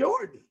Brevin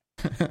Jordan.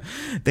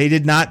 They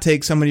did not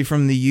take somebody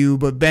from the U,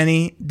 but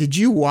Benny, did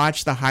you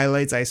watch the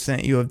highlights I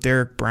sent you of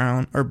Derek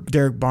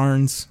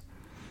Barnes?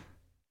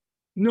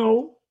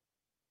 No.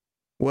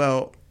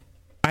 Well,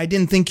 I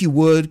didn't think you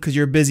would because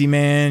you're a busy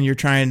man. You're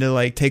trying to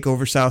like take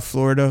over South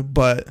Florida,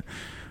 but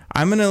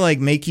I'm going to like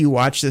make you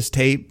watch this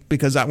tape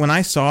because when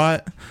I saw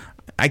it,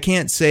 I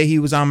can't say he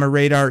was on my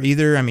radar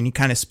either. I mean, he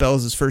kind of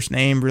spells his first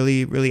name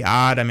really, really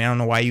odd. I mean, I don't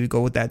know why you would go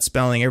with that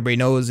spelling. Everybody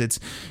knows it's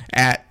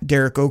at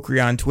Derek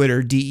Okrie on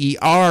Twitter, Derek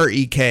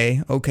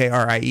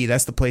Okrie.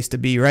 That's the place to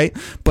be, right?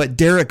 But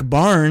Derek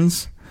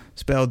Barnes,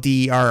 spelled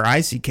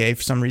Derick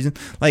for some reason.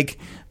 Like,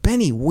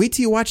 Benny, wait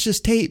till you watch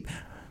this tape.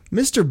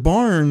 Mr.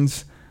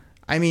 Barnes,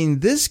 I mean,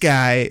 this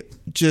guy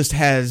just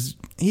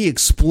he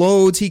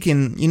explodes. He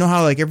can, you know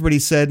how like everybody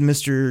said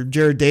Mr.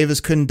 Jared Davis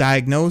couldn't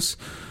diagnose?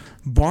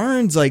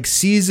 Barnes like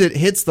sees it,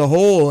 hits the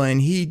hole, and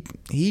he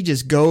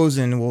just goes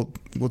and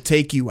will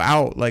take you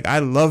out. Like, I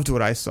loved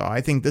what I saw.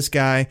 I think this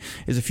guy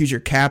is a future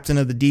captain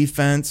of the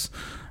defense.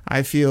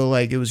 I feel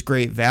like it was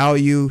great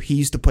value. He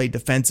used to play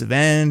defensive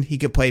end. He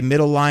could play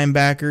middle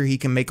linebacker. He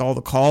can make all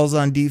the calls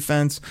on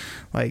defense.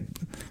 Like,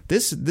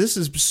 this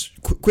is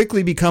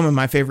quickly becoming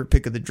my favorite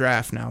pick of the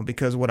draft now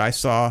because of what I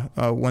saw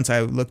once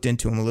I looked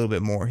into him a little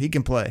bit more. He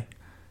can play.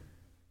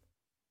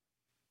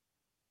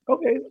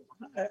 Okay.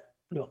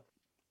 Look,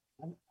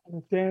 I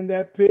understand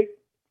that pick.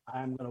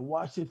 I'm going to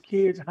watch this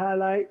kid's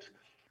highlights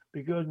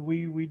because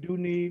we do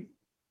need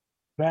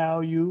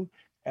value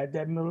at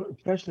that middle,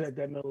 especially at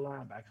that middle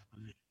linebacker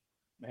position.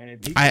 Man,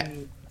 if he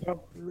can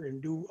cover and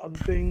do other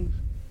things,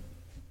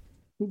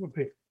 super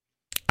pick.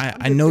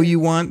 I know you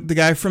want the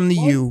guy from the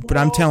U, but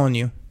I'm telling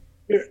you.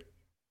 Here,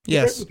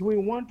 yes.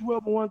 Between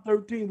 112 and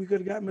 113, we could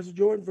have got Mr.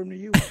 Jordan from the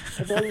U.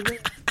 That's all I'm saying.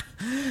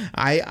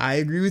 I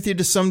agree with you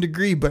to some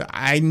degree, but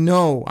I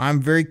know I'm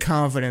very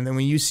confident that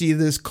when you see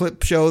this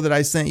clip show that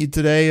I sent you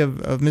today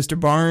of Mr.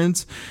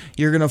 Barnes,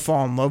 you're going to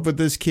fall in love with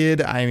this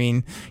kid. I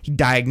mean, he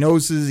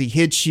diagnoses, he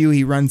hits you,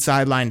 he runs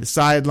sideline to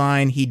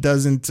sideline, he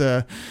doesn't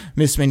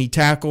miss many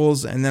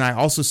tackles. And then I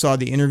also saw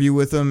the interview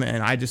with him,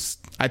 and I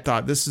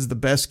thought this is the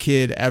best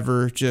kid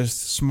ever.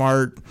 Just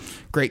smart,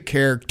 great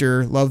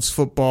character, loves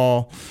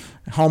football,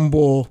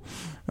 humble.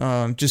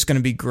 Just going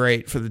to be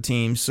great for the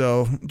team.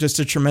 So just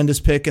a tremendous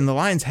pick, and the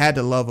Lions had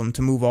to love him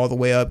to move all the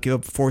way up, give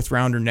up a fourth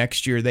rounder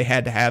next year. They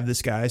had to have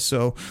this guy,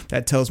 so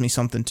that tells me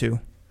something too.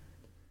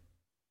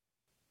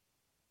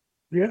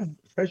 Yeah,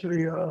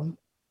 especially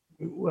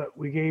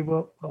we gave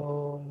up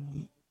a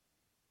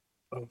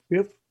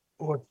fifth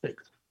or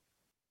sixth.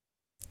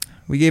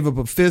 We gave up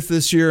a fifth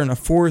this year and a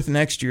fourth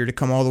next year to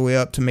come all the way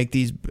up to make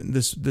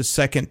this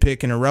second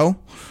pick in a row,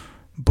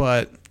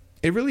 but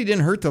it really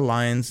didn't hurt the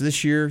Lions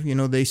this year. You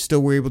know, they still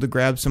were able to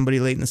grab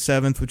somebody late in the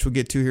seventh, which we'll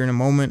get to here in a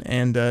moment.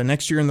 And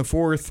next year in the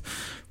fourth,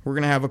 we're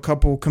going to have a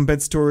couple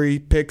compensatory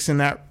picks in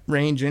that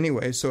range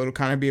anyway, so it'll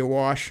kind of be a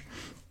wash.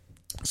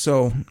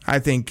 So I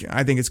think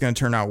it's going to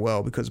turn out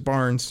well because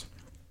Barnes,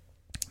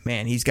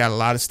 man, he's got a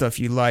lot of stuff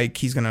you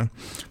like. A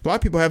lot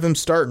of people have him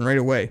starting right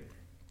away.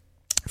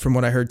 From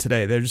what I heard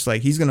today, they're just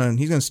like he's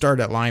gonna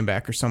start at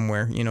linebacker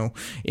somewhere, you know,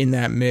 in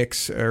that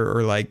mix,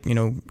 or like, you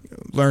know,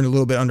 learn a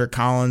little bit under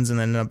Collins and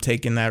then end up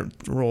taking that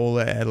role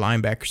at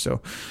linebacker.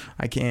 So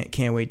I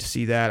can't wait to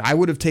see that. I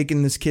would have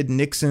taken this kid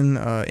Nixon,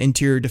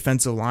 interior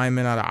defensive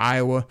lineman out of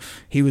Iowa.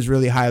 He was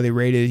really highly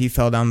rated. He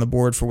fell down the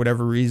board for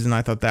whatever reason.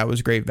 I thought that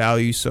was great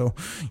value. So,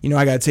 you know,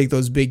 I got to take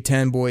those Big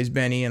Ten boys,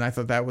 Benny, and I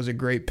thought that was a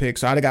great pick.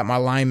 So I'd have got my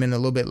lineman a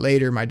little bit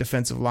later, my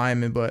defensive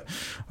lineman. But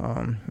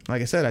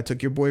like I said, I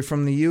took your boy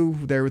from the U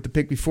there with the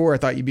pick before. I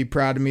thought you'd be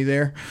proud of me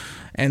there.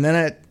 And then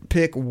at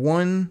pick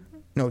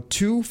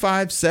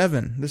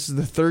 257, this is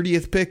the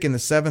 30th pick in the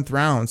 7th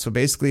round, so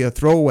basically a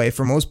throwaway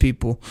for most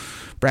people.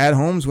 Brad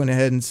Holmes went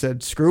ahead and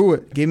said, screw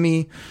it, give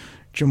me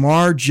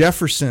Jamar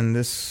Jefferson,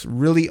 this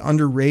really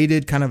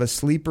underrated kind of a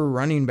sleeper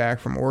running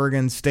back from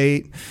Oregon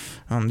State.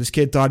 This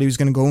kid thought he was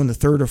going to go in the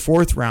 3rd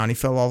or 4th round. He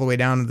fell all the way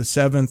down to the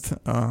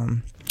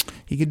 7th.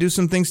 He could do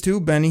some things too,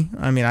 Benny.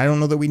 I mean, I don't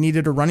know that we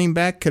needed a running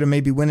back. Could have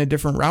maybe went a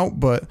different route,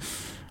 but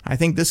I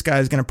think this guy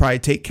is going to probably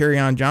take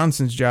Kerryon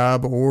Johnson's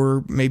job,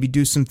 or maybe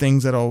do some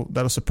things that'll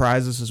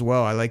surprise us as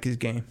well. I like his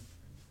game.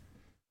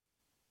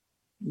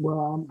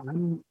 Well,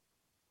 I'm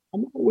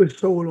always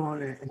sold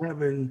on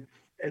having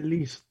at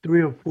least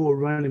 3 or 4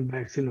 running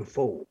backs in the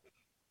fold,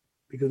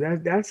 because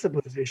that's the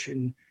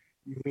position.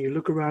 When you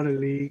look around the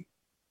league,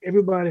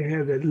 everybody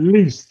has at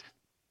least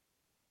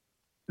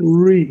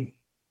 3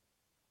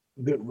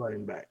 good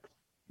running backs.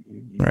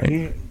 You right.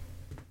 Can't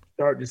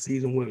start the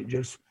season with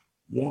just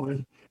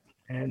one.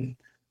 And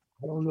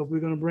I don't know if we're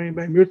going to bring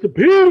back Mr.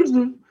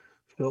 Pearson.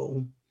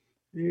 So,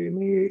 I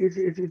mean, it's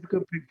a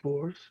good pick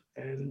for us.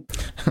 And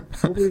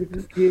hopefully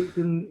the kid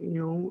can, you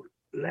know,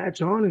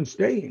 latch on and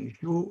stay and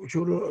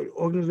show the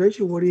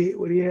organization what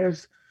he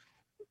has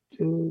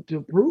to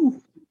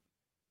prove.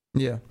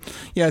 Yeah.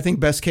 I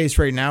think best case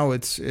right now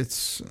it's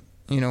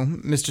you know,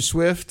 Mr.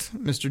 Swift,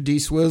 Mr. D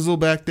Swizzle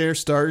back there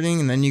starting,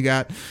 and then you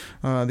got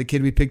the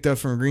kid we picked up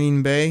from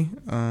Green Bay.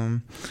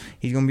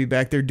 He's going to be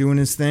back there doing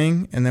his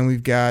thing, and then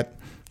we've got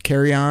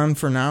Kerryon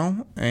for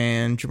now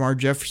and Jamar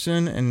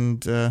Jefferson,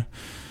 and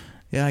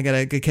yeah, I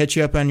gotta catch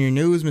you up on your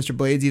news, Mr.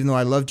 Blades. Even though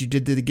I loved you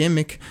did the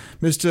gimmick,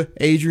 Mr.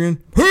 Adrian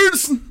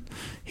Peterson,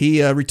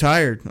 he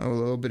retired a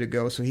little bit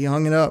ago, so he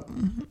hung it up.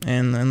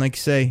 And like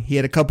you say, he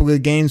had a couple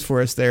good games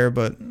for us there,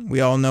 but we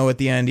all know at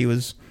the end he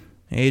was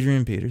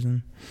Adrian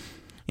Peterson.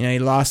 You know, he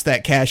lost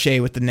that cachet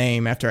with the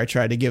name after I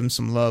tried to give him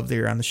some love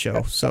there on the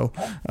show. So,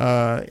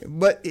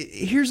 but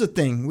here's the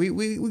thing.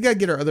 We got to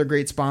get our other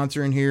great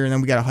sponsor in here, and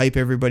then we got to hype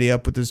everybody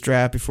up with this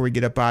draft before we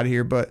get up out of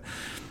here. But,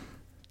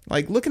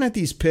 like, looking at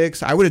these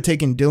picks, I would have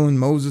taken Dylan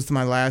Moses to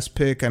my last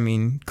pick. I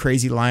mean,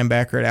 crazy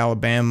linebacker at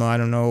Alabama. I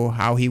don't know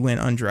how he went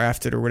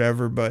undrafted or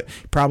whatever, but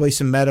probably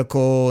some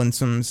medical and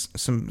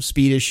some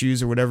speed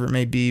issues or whatever it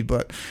may be.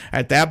 But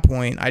at that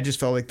point, I just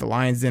felt like the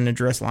Lions didn't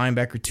address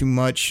linebacker too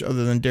much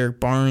other than Derek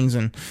Barnes.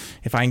 And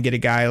if I can get a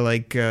guy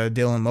like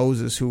Dylan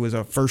Moses, who was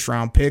a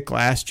first-round pick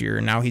last year,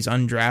 and now he's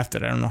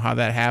undrafted, I don't know how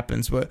that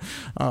happens, but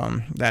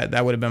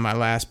that would have been my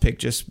last pick,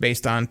 just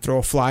based on throw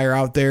a flyer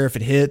out there. If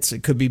it hits,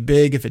 it could be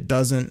big. If it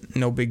doesn't,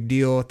 no big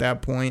deal at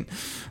that point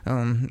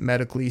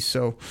medically.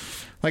 So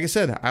like I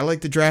said, I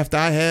like the draft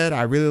I had.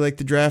 I really like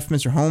the draft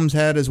Mr. Holmes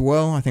had as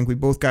well. I think we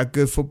both got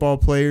good football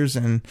players,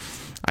 and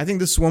I think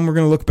this is one we're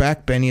going to look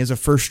back, Benny, as a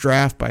first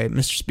draft by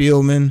Mr.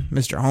 Spielman,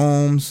 Mr.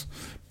 Holmes,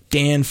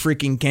 Dan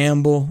freaking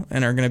Campbell,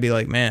 and are going to be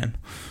like, man,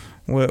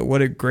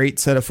 what a great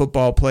set of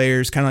football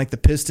players, kind of like the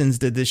Pistons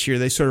did this year.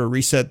 They sort of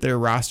reset their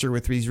roster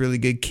with these really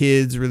good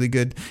kids, really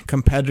good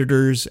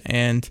competitors,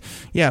 and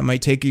yeah, it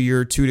might take a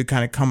year or two to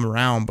kind of come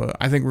around, but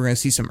I think we're going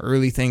to see some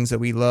early things that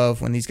we love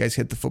when these guys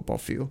hit the football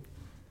field.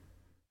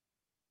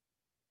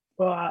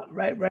 Well,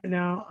 right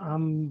now,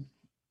 I'm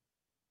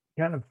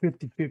kind of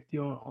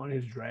 50-50 on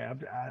his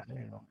draft.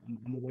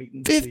 I'm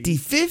waiting to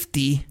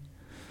 50-50?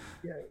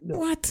 Yeah, look.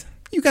 What?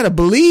 You got to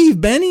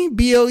believe, Benny.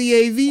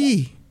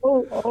 BLEAV.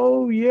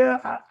 Oh, yeah.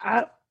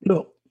 I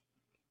look.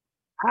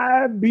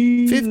 I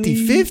believe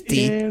 50-50.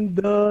 in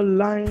the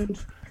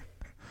Lions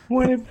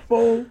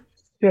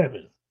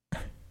 24/7.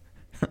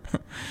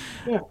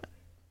 Yeah.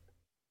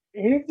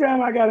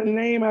 Anytime I got a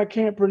name I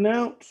can't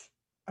pronounce,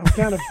 I'm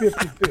kind of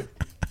 50-50.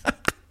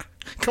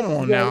 Come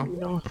on now.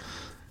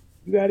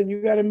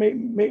 You gotta make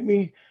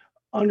me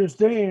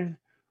understand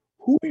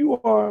who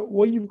you are,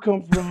 where you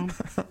come from,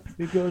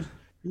 because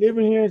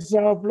living here in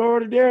South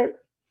Florida, Derek,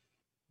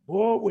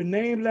 boy, with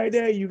names like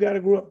that, you gotta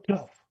grow up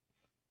tough.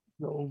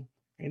 So,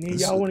 and then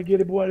y'all want to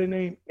get a boy the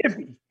name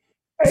Iffy.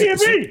 Hey,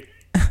 Iffy!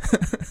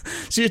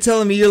 So you're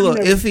telling me you're a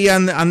little iffy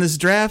on this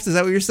draft? Is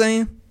that what you're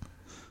saying?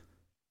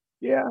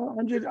 Yeah,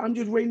 I'm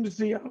just waiting to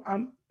see.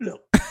 I'm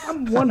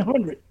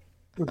 100%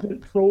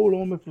 sold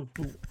on Mr.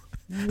 Fool.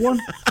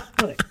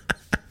 100.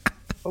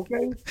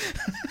 Okay.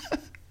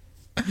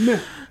 Now,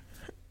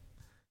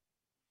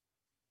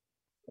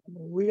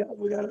 we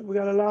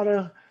got a lot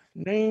of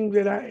names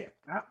that I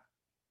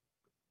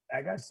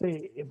like I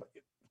say,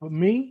 for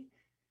me,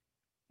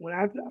 when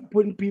I start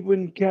putting people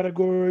in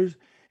categories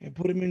and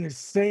put them in the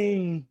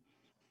same,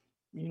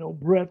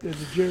 breath as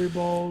the Jerry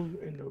Balls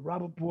and the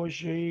Robert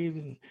Porches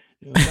and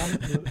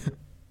the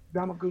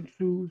Dominican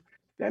Shoes,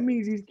 that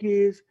means these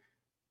kids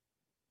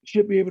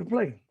should be able to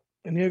play,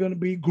 and they're going to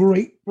be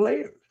great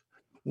players.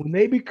 When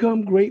they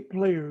become great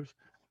players,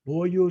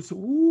 boy, you'll say,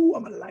 "Ooh,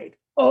 I'm gonna light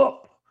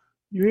up."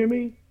 You hear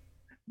me?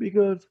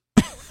 Because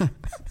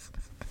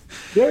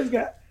there's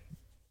got.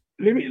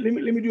 Let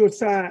me do a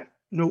side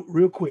note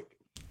real quick.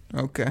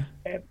 Okay.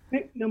 At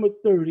pick number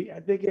 30, I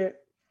think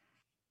at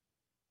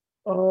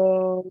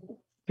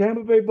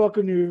Tampa Bay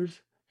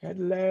Buccaneers had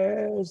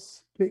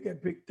last pick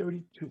at pick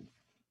 32.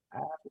 I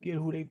forget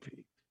who they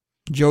picked.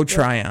 Joe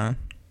Tryon.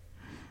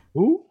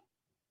 Who?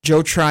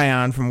 Joe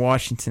Tryon from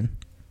Washington.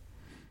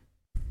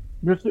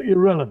 Mr.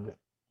 Irrelevant.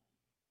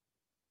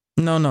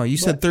 No, you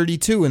said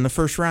 32 in the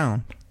first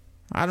round.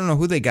 I don't know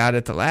who they got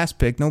at the last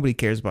pick. Nobody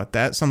cares about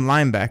that. Some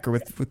linebacker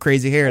with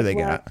crazy hair they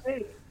got.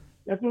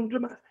 That's what I'm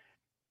talking about.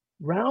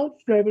 Round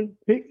 7,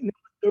 pick number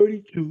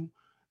 32.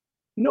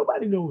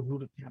 Nobody knows who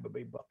the Tampa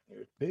Bay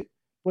Buccaneers picked.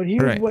 But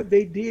here's what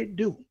they did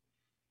do.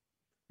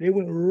 They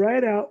went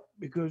right out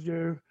because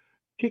their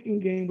kicking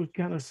game was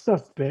kind of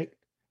suspect.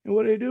 And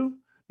what they do?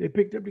 They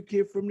picked up the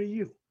kid from the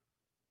U.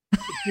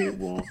 The kid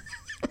won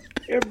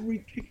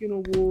every kicking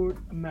award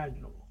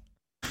imaginable.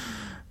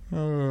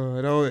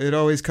 Oh, it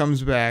always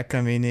comes back.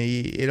 I mean,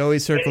 it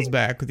always circles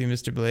back with you,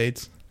 Mr.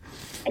 Blades.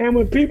 And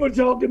when people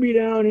talk to me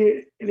down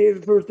here, and here's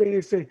the first thing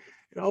they say,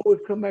 it always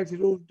come back to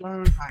those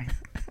darn Lions.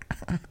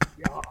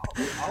 Y'all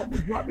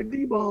always drop the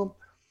D-bomb.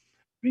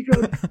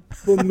 Because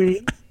for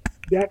me,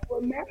 that's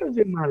what matters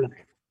in my life.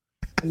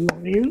 The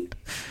Lions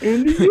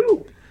and the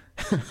U.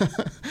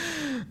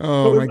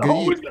 Oh, so my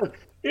God.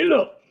 Hey,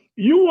 look,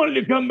 you wanted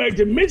to come back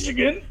to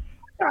Michigan.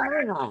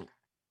 I'm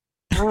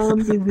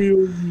the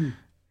real you.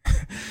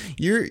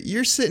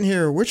 You're sitting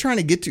here. We're trying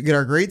to get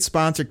our great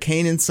sponsor,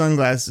 Kanan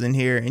Sunglasses, in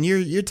here, and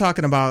you're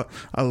talking about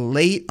a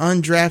late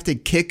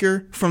undrafted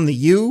kicker from the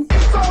U.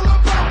 It's all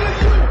about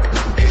the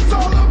U. It's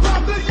all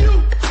about the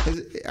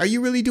U. Are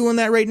you really doing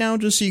that right now,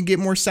 just so you can get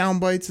more sound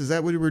bites? Is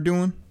that what we're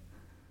doing?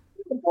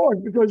 Of course,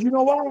 because you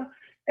know why?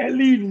 It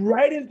leads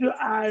right into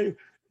our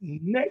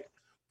next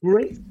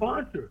great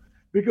sponsor.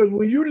 Because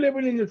when you're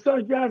living in the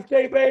Sunshine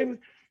State, baby,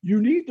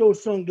 you need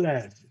those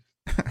sunglasses.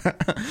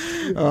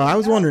 I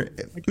was wondering,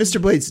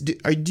 Mr. Blades,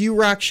 do you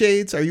rock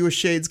shades? Are you a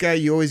shades guy?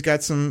 You always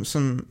got some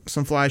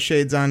fly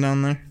shades on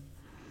down there?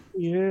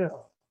 Yeah.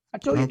 I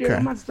told you, Derek,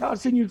 I'm going to start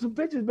sending you some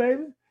pictures,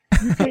 baby.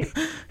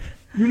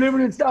 You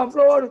living in South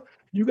Florida,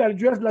 you got to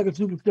dress like a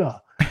superstar.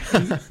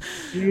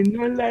 You ain't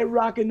nothing like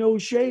rocking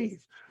those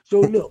shades.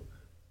 So, look,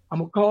 I'm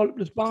going to call up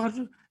the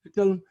sponsor and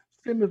tell them,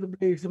 send Mr.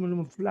 Blades some of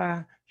them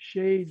fly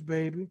shades,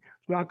 baby,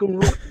 so I can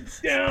rock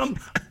them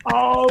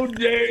all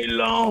day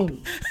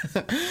long.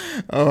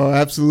 Oh,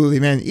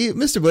 absolutely, man.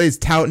 Mr. Blade's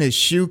touting his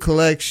shoe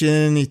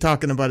collection. He's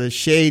talking about his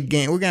shade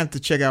game. We're going to have to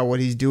check out what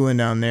he's doing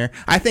down there.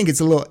 I think it's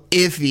a little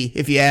iffy,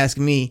 if you ask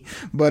me.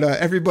 But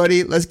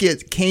everybody, let's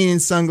get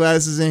Kanan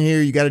Sunglasses in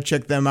here. You got to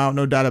check them out,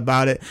 no doubt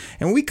about it.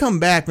 And when we come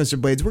back,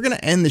 Mr. Blades, we're going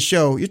to end the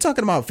show. You're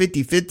talking about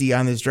 50-50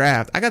 on this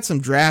draft. I got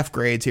some draft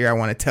grades here I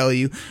want to tell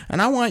you.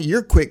 And I want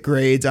your quick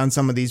grades on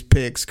some of these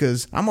picks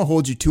because I'm going to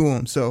hold you to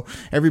them. So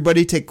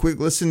everybody take a quick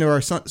listen to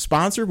our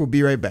sponsor. We'll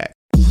be right back.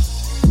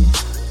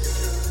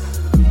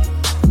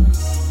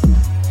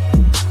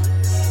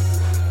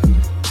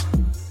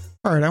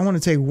 All right, I want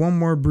to take one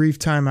more brief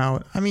time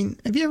out. I mean,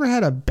 have you ever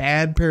had a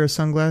bad pair of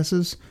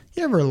sunglasses?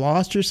 You ever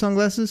lost your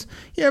sunglasses?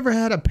 You ever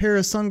had a pair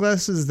of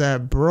sunglasses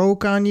that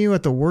broke on you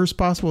at the worst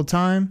possible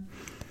time?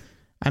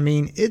 I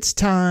mean, it's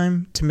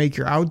time to make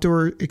your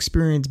outdoor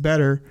experience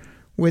better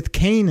with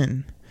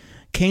Kanan.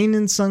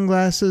 Kanan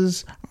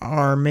sunglasses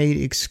are made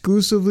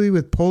exclusively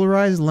with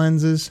polarized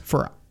lenses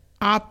for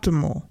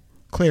optimal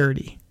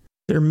clarity.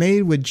 They're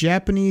made with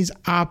Japanese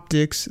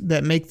optics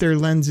that make their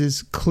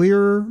lenses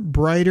clearer,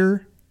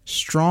 brighter,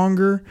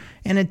 stronger,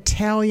 and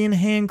Italian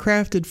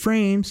handcrafted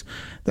frames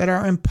that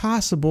are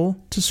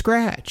impossible to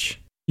scratch.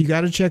 You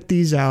got to check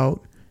these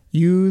out.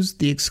 Use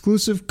the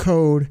exclusive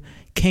code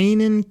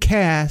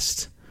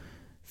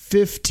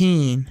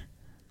CanonCast15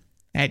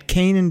 at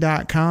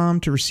Canon.com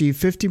to receive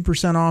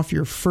 50% off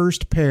your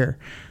first pair.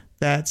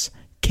 That's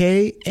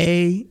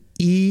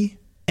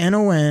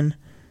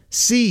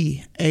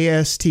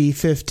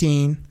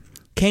KAENONCAST15.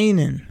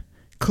 Canon,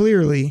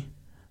 clearly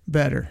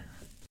better.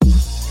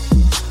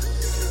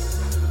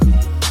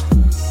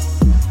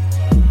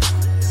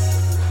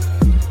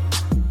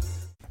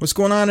 What's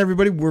going on,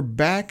 everybody? We're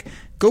back.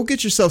 Go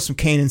get yourself some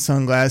Kanan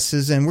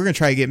sunglasses, and we're going to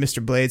try to get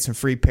Mr. Blades some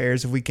free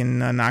pairs if we can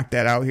knock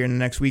that out here in the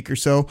next week or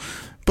so.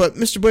 But,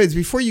 Mr. Blades,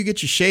 before you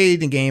get your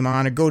shade game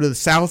on or go to the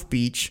South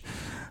Beach,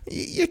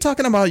 you're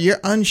talking about you're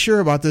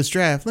unsure about this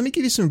draft. Let me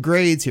give you some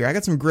grades here. I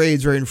got some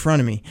grades right in front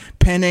of me.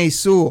 Penei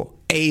Sewell,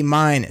 A-.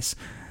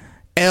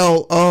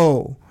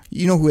 L-O.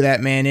 You know who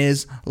that man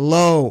is.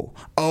 Low.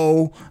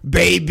 Oh,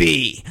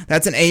 baby.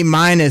 That's an A-,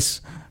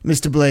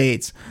 Mr.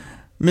 Blades.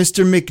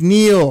 Mr.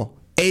 McNeil,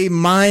 A-.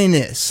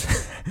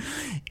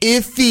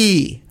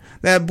 Iffy.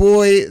 That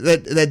boy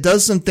that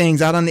does some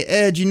things out on the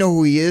edge, you know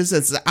who he is.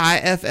 That's the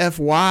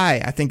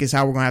I-F-F-Y, I think is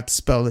how we're going to have to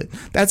spell it.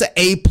 That's an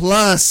A+,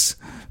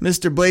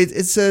 Mr. Blades.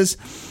 It says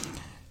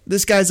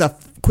this guy's a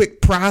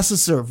quick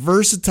processor,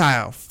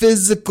 versatile,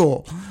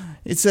 physical.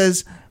 It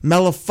says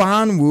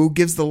Melifonwu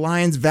gives the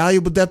Lions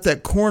valuable depth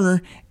at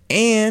corner,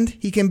 and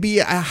he can be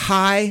a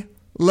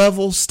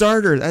high-level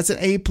starter. That's an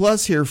A+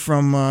 here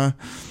from...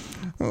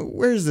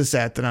 where's this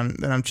at that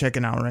I'm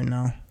checking out right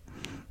now?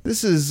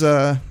 This is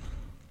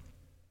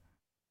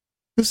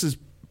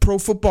Pro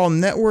Football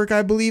Network,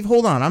 I believe.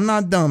 Hold on, I'm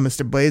not done,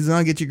 Mr. Blades, and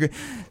I'll get you.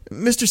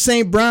 Mr.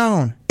 St.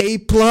 Brown, A+.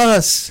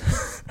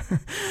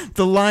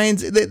 The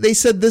Lions, they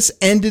said this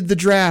ended the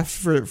draft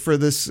for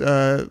this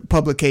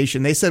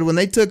publication. They said when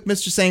they took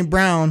Mr. St.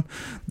 Brown,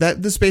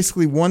 that this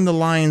basically won the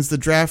Lions the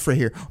draft right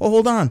here. Oh,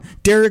 hold on,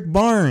 Derek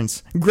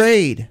Barnes,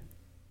 grade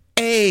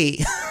A.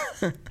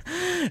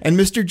 And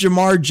Mr.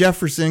 Jamar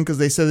Jefferson, because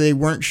they said they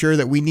weren't sure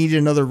that we needed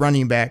another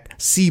running back,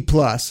 C+.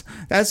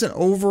 That's an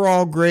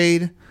overall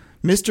grade,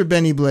 Mr.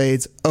 Benny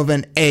Blades, of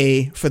an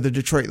A for the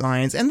Detroit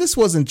Lions. And this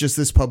wasn't just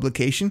this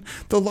publication.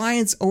 The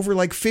Lions, over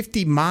like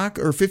 50 mock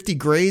or 50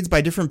 grades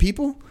by different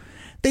people,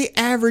 they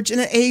average an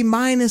A-,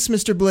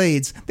 Mr.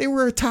 Blades. They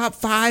were a top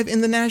 5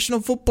 in the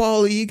National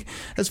Football League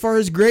as far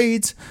as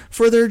grades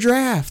for their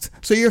draft.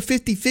 So you're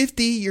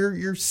 50-50,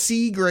 your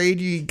C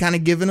grade, you kind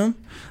of giving them.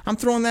 I'm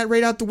throwing that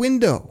right out the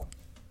window.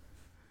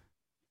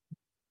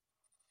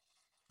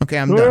 Okay,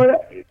 I'm done.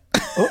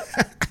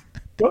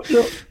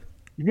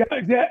 You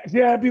see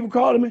how people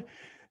calling me?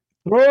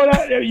 Throw it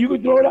out there. You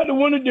can throw it out the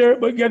window, Derek,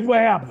 but guess what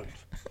happens?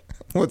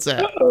 What's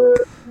that?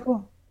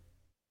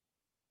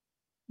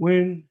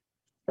 When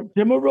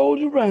September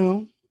rolls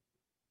around,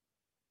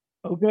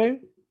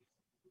 okay,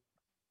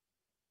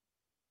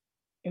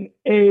 an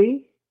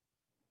A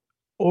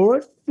or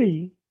a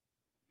C,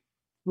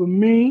 for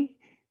me,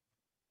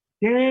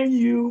 can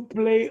you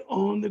play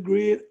on the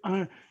grid?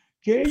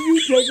 Can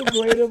you take a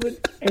grade of an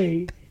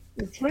A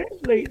and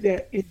translate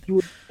that into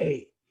an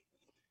A?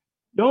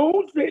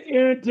 Don't sit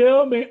here and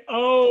tell me,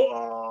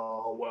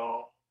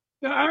 well.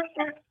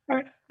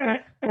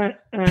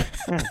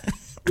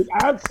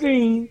 I've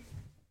seen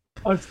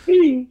a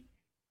C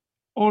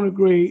on a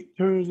grade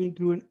turns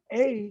into an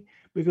A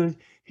because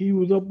he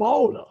was a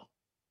baller.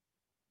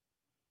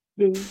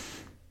 I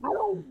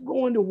don't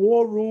go into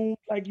war rooms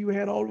like you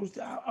had all those.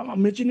 I'll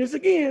mention this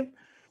again.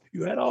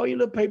 You had all your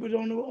little papers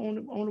on the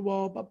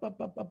wall.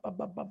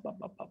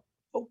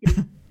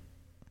 Okay.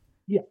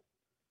 Yeah.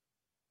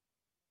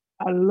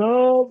 I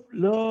love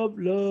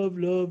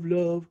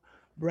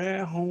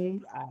Brad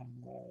Holmes. I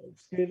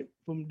said it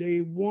from day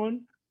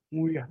one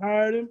when we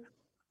hired him.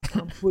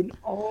 I'm putting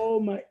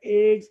all my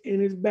eggs in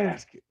his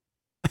basket.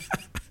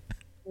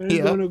 And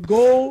I'm going to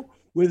go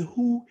with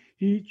who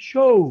he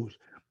chose.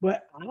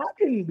 But I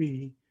can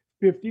be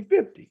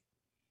 50-50.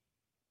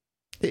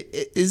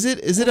 Is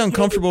it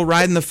uncomfortable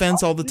riding the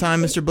fence all the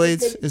time, Mr.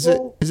 Blades? Is it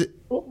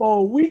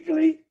Football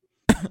Weekly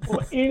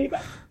or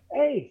anybody?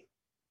 Hey,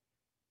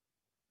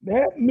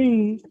 that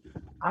means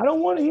I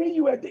don't want to hear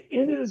you at the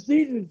end of the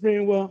season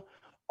saying, well,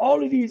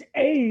 all of these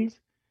A's,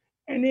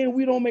 and then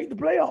we don't make the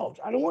playoffs.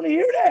 I don't want to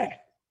hear that.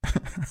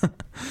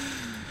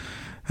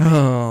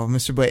 Oh,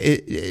 Mr.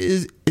 Blade,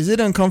 is it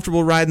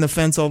uncomfortable riding the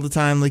fence all the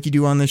time like you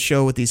do on this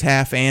show with these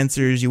half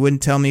answers? You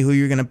wouldn't tell me who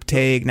you're going to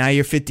take. Now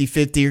you're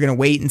 50-50. You're going to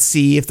wait and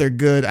see if they're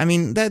good. I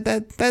mean,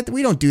 that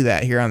we don't do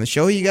that here on the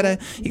show. You gotta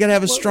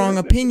have a strong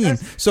opinion.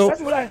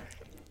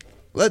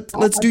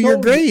 Let's do your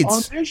grades.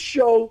 On this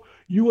show,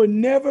 you will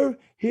never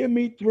hear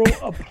me throw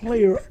a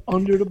player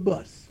under the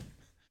bus.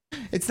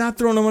 It's not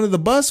throwing them under the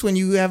bus when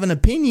you have an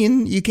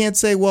opinion. You can't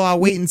say, well, I'll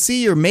wait and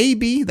see, or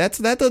maybe. That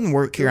doesn't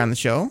work here on the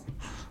show.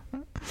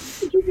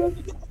 You got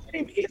the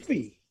name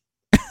Iffy.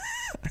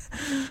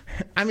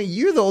 I mean,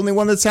 you're the only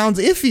one that sounds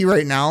iffy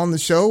right now on the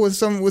show with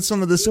some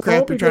of this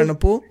crap you're trying to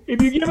pull.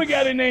 If you give a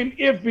guy the name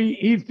Iffy,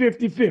 he's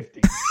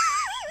 50-50.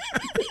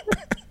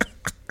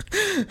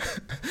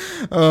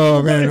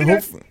 Oh man,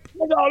 That's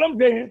all I'm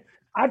saying.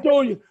 I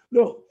told you,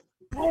 look,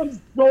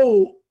 I'm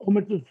sold on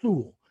Mr.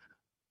 Sewell.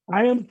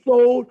 I am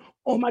sold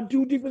on my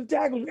two defensive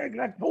tackles.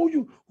 I told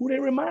you who they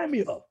remind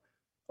me of.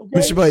 Okay?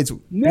 Mr. Blades,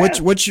 Now,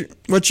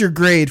 what's your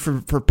grade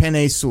for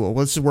Penei Sewell?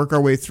 Let's work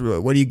our way through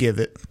it. What do you give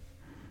it?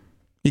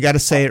 You got to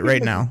say it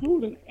right Mr. now.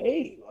 Sewell's an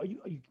A. Are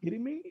you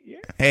kidding me? Yeah.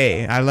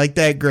 Hey, I like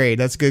that grade.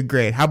 That's a good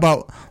grade. How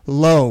about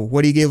Low?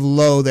 What do you give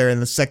Low there in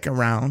the second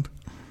round?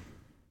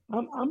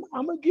 I'm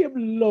gonna give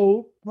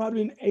Low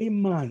probably an A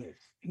minus.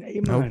 An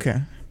A minus.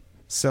 Okay.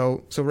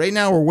 So right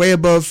now we're way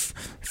above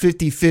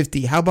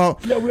 50-50. How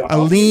about Yeah,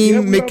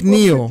 Aleem we're above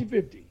McNeil?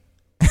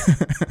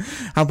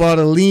 50-50. How about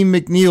Aleem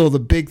McNeil, the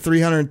big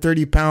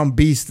 330-pound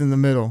beast in the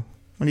middle?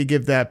 What do you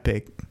give that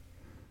pick?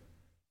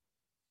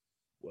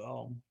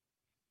 Well,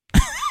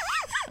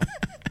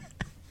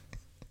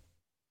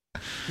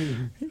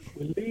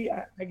 with Lee,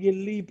 I give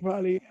Lee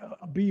probably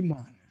a B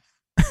minus.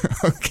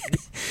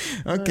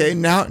 Okay.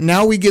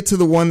 Now we get to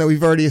the one that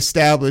we've already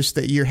established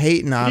that you're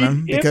hating on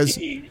him because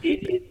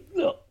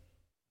Look,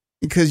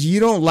 because you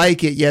don't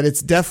like it yet.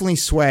 It's definitely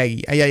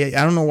swaggy. I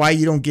don't know why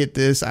you don't get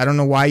this. I don't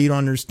know why you don't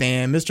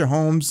understand. Mr.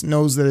 Holmes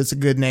knows that it's a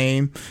good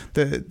name.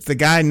 The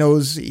guy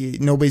knows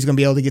nobody's going to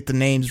be able to get the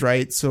names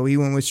right, so he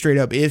went with straight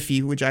up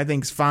iffy, which I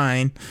think is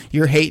fine.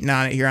 You're hating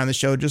on it here on the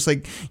show, just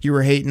like you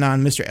were hating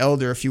on Mr.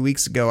 Elder a few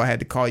weeks ago. I had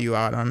to call you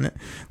out on it.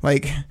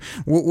 Like,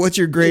 what's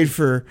your grade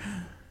for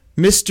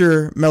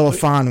Mr.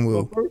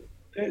 Melifonwu?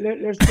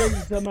 let's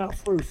straighten something out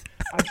first.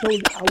 I told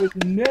you I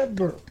would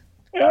never,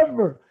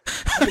 ever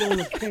hate on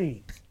a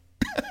cane.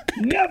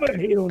 Never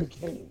hate on a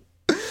cane.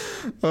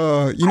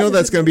 You know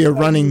that's going to be a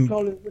running.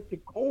 Call it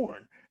Mr.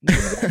 Corn.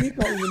 He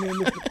calling the man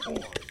Mr.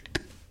 Corn.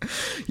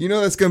 You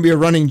know that's going to be a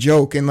running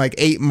joke in like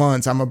 8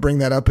 months. I'm going to bring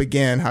that up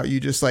again, how you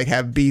just like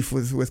have beef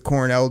with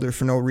Corn Elder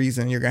for no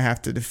reason. You're going to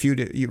have to refute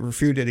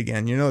it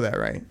again. You know that,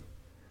 right?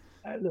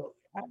 Look,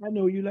 I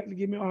know you like to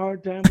give me a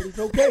hard time, but it's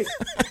okay.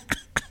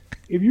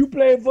 If you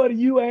play for the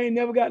U, I ain't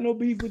never got no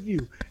beef with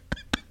you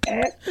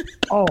at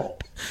all.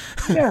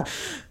 Now,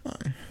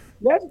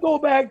 let's go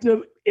back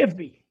to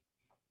Iffy.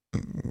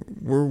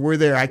 We're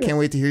there. I can't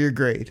wait to hear your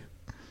grade.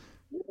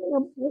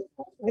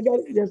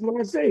 That's what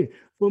I say.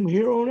 From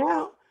here on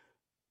out,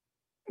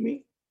 I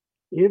mean,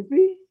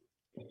 Iffy.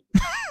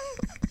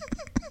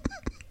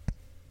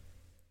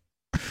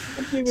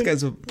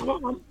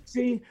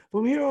 See,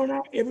 from here on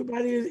out,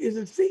 everybody is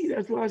a C.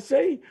 That's why I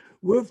say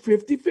we're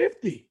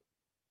 50-50.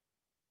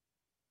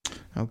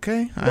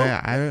 Okay.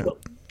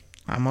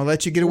 I'm gonna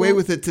let you get away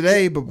with it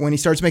today, but when he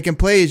starts making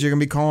plays, you're gonna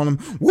be calling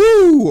him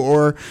 "woo"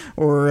 or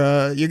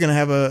you're gonna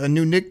have a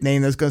new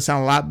nickname that's gonna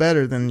sound a lot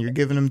better than you're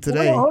giving him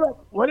today. Hold on.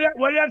 What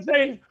did I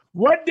say?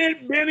 What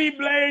did Benny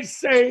Blades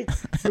say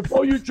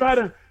before you try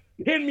to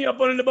pin me up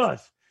under the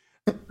bus?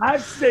 I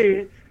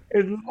said,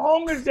 as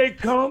long as they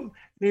come,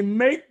 they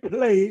make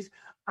plays,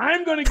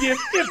 I'm gonna give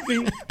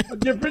Iffy a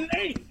different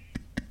name.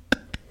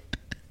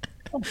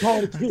 I'm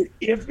calling it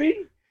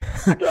Iffy.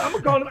 I'm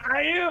gonna call him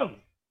I am.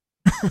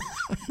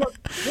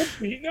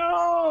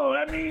 No,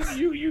 I mean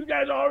you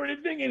guys are already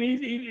thinking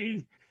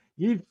he's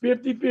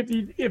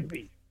 50-50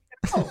 Iffy.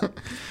 Oh.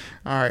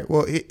 All right.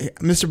 Well,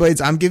 Mr.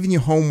 Blades, I'm giving you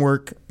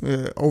homework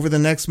over the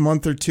next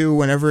month or two,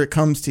 whenever it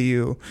comes to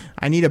you.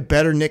 I need a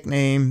better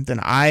nickname than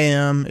I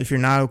am if you're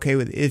not okay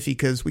with Iffy,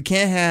 because we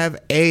can't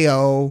have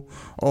A-O,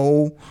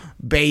 oh,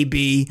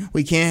 baby.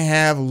 We can't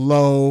have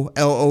Low,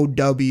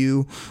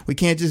 L-O-W. We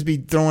can't just be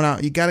throwing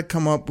out. You got to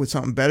come up with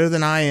something better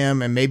than I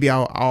am, and maybe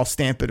I'll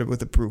stamp it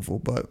with approval,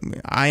 but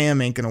I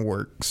am ain't going to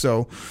work.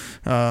 So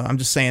I'm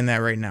just saying that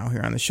right now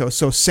here on the show.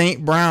 So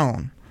St.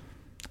 Brown.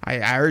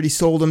 I already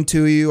sold him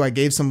to you. I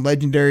gave some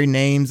legendary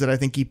names that I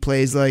think he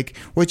plays like.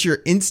 What's your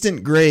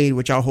instant grade,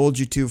 which I'll hold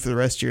you to for the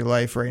rest of your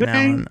life right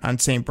now on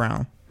St.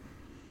 Brown?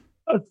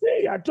 A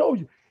C. I told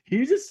you.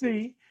 He's a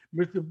C.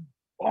 Mr.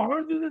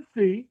 Barnes is a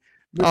C.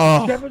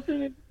 Mr.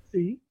 Jefferson is a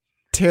C.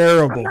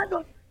 Terrible. I'm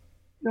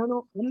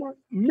not.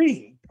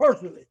 Me,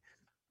 personally,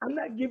 I'm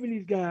not giving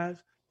these guys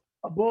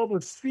above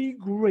a C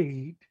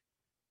grade.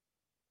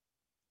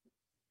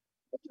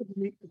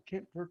 Me, I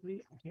can't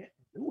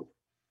do it.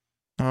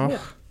 Oh. Yeah.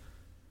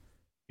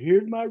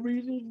 Here's my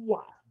reasons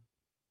why.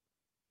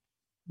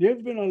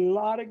 There's been a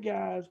lot of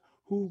guys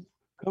who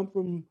come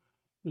from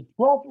the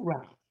 12th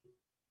round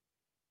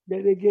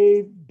that they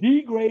gave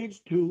D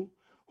grades to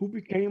who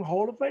became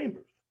Hall of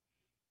Famers.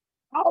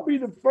 I'll be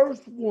the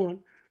first one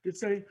to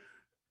say,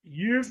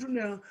 years from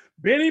now,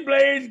 Benny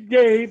Blades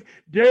gave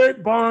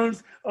Derek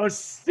Barnes a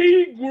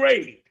C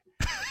grade.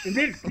 And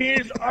this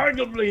kid is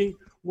arguably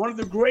one of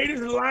the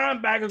greatest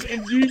linebackers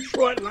in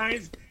Detroit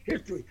Lions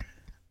history.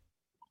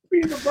 Be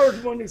the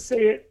first one to say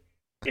it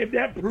if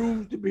that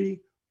proves to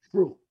be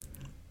true.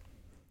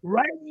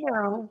 Right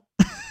now,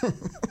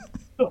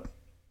 look,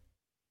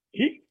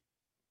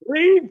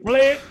 please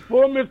play it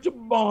for Mr.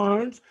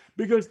 Barnes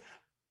because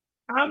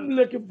I'm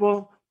looking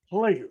for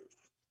players.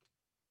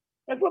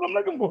 That's what I'm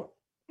looking for.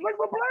 I'm looking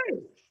for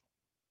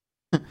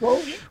players.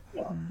 So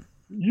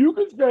you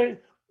can say,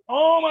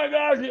 Oh my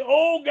gosh, the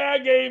old guy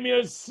gave me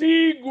a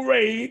C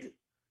grade.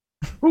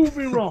 Prove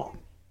me wrong.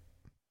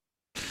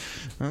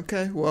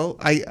 Okay, well,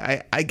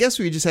 I guess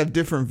we just have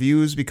different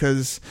views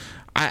because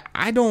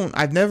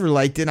I've never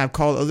liked it. And I've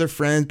called other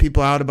friends,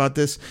 people out about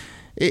this.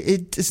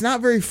 It's not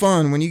very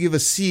fun when you give a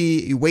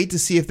C, you wait to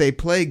see if they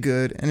play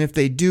good, and if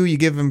they do, you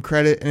give them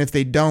credit, and if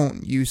they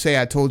don't, you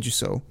say, I told you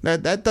so.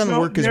 That doesn't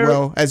work as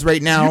well as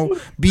right now,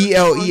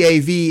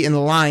 BLEAV in the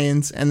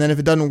Lions, and then if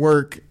it doesn't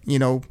work,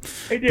 then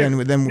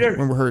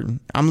when we're hurting.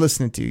 I'm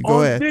listening to you.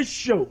 Go ahead.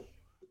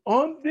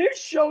 On this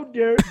show,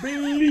 Derek,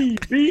 believe,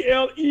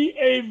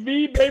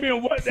 BLEAV, baby,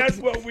 and that's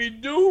what we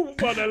do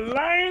for the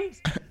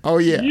Lions. Oh,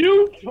 yeah.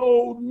 You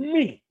told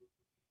me.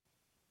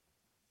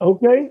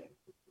 Okay?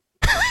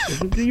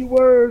 Listen to your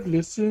words.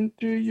 Listen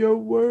to your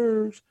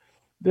words.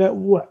 That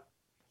what?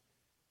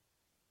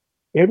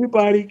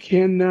 Everybody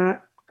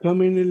cannot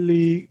come in the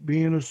league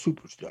being a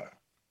superstar,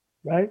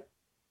 right?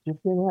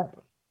 Just can't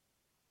happen.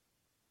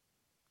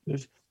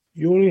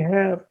 You only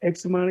have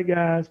X amount of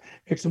guys,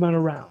 X amount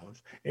of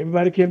rounds.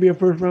 Everybody can't be a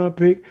first round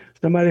pick.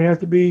 Somebody has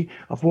to be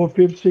a 4th,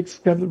 5th,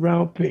 6th, 7th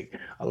round pick.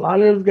 A lot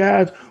of those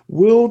guys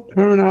will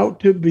turn out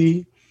to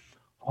be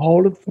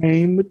Hall of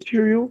Fame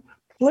material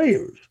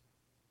players.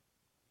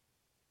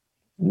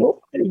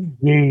 Nobody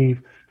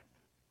gave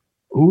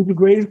who's the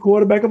greatest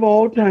quarterback of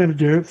all time,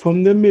 Derek,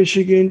 from the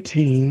Michigan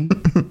team.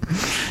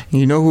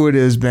 You know who it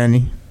is,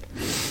 Benny.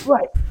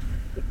 Right.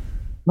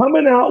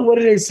 Coming out, what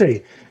do they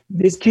say?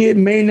 This kid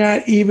may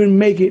not even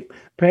make it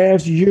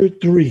past year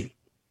 3.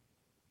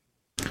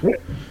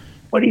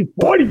 But he's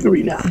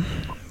 43 now.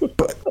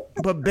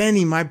 But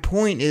Benny, my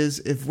point is,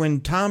 if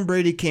when Tom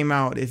Brady came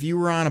out, if you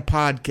were on a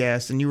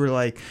podcast and you were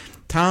like,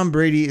 Tom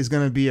Brady is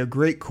going to be a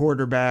great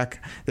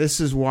quarterback, this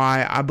is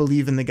why I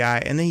believe in the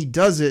guy, and then he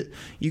does it,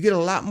 you get a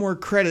lot more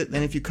credit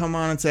than if you come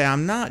on and say,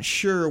 I'm not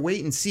sure,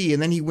 wait and see,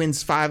 and then he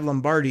wins 5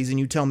 Lombardis and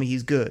you tell me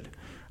he's good.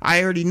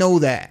 I already know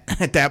that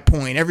at that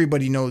point.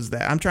 Everybody knows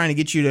that. I'm trying to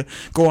get you to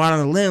go out on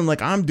a limb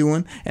like I'm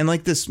doing and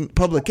like this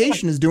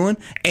publication is doing.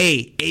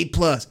 A+, A-,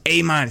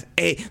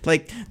 A.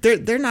 Like,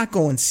 they're not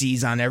going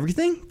C's on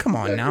everything. Come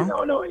on now.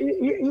 No.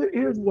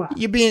 Here's why.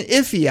 You're being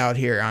iffy out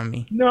here on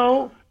me.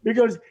 No,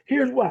 because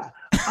here's why.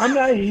 I'm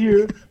not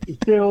here to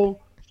sell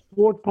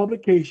sports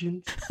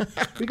publications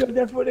because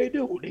that's what they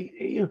do.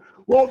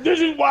 Well, this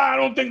is why I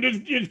don't think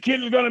this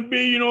kid is going to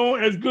be,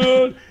 as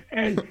good.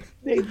 And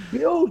they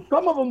build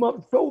some of them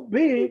up so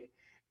big,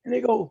 and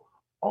they go,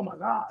 oh, my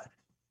God,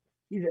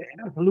 he's an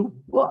absolute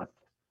bust.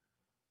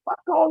 If I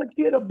call a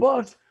kid a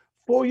bust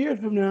 4 years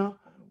from now,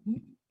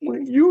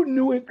 when you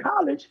knew in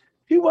college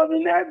he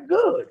wasn't that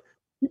good.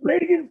 He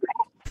played against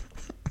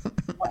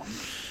that.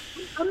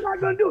 I'm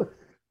not going to do it.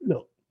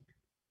 Look,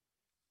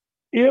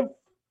 if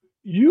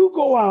you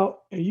go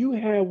out and you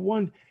have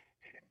one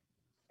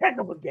heck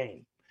of a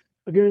game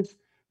against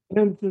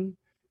Clemson,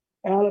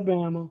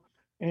 Alabama,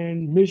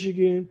 and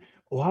Michigan,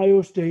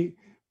 Ohio State,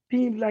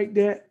 teams like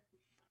that.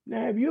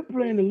 Now, if you're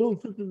playing the Little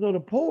Sisters of the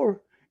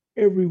Poor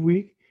every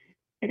week,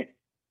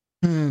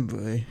 oh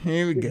boy,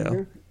 here we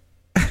go.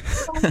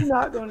 I'm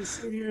not going to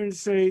sit here and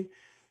say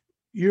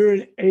you're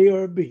an A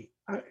or a B.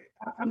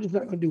 I'm just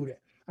not going to do that.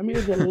 I mean,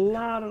 there's a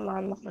lot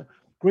of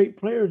great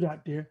players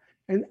out there,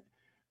 and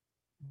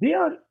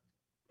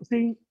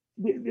see,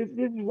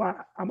 this is why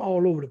I'm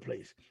all over the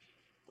place,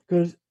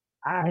 because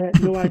I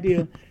had no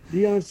idea.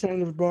 Deion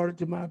Sanders brought it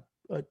to my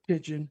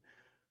attention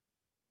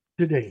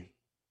today,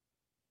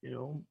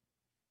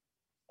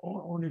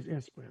 on his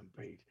Instagram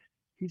page.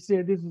 He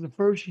said this is the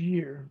first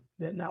year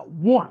that not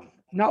one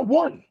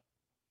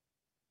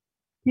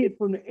kid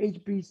from the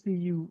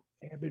HBCU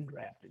have been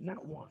drafted.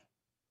 Not one.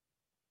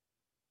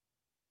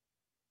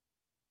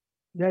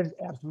 That is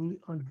absolutely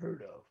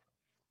unheard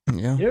of.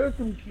 Yeah. There are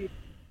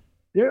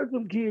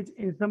some kids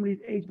in some of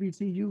these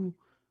HBCU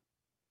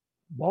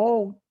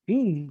ball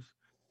teams,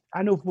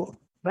 I know for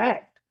a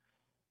fact,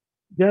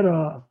 that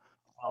are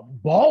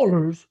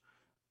ballers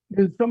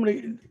in some of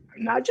the,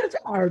 not just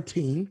our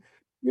team,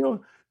 there's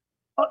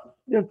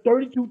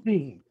 32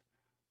 teams.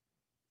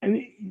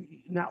 And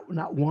not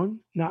one.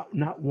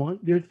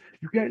 There's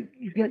you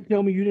can't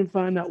tell me you didn't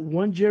find out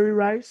one Jerry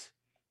Rice.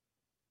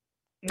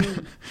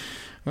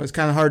 Well, it's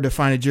kind of hard to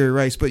find a Jerry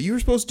Rice, but you were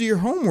supposed to do your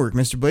homework,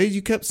 Mr. Blaze.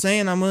 You kept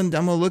saying, I'm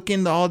gonna look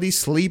into all these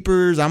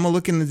sleepers. I'm gonna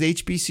look into the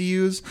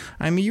HBCUs.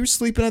 I mean, you were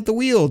sleeping at the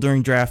wheel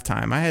during draft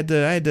time. I had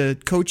to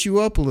coach you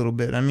up a little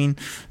bit. I mean,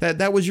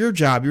 that was your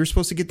job. You were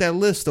supposed to get that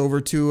list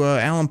over to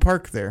Allen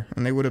Park there,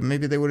 and they would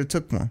have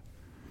took one.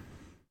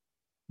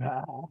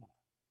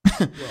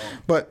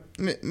 But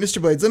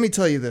Mr. Blades, let me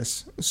tell you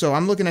this. So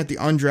I'm looking at the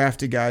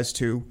undrafted guys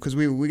too, because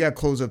we got to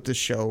close up this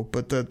show.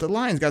 But the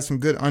Lions got some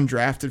good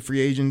undrafted free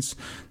agents.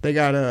 They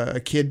got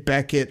a kid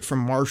Beckett from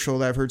Marshall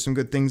that I've heard some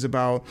good things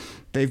about.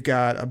 They've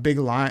got a big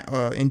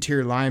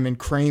interior lineman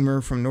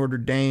Kramer from Notre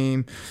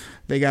Dame.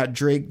 They got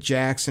Drake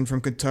Jackson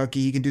from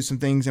Kentucky. He can do some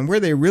things. And where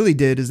they really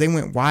did is they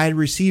went wide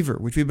receiver,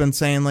 which we've been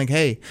saying, like,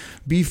 hey,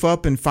 beef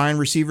up and find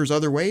receivers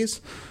other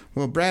ways.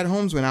 Well, Brad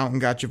Holmes went out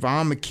and got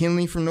Javon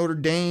McKinley from Notre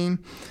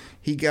Dame.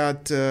 He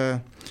got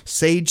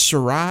Sage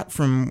Surratt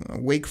from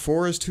Wake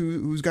Forest,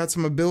 who's got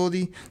some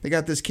ability. They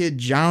got this kid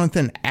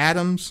Jonathan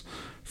Adams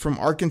from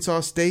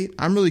Arkansas State.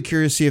 I'm really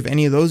curious to see if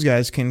any of those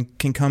guys can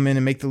come in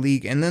and make the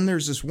league. And then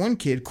there's this one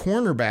kid,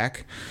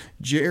 cornerback,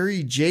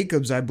 Jerry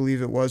Jacobs, I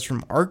believe it was,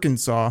 from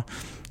Arkansas.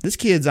 This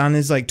kid's on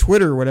his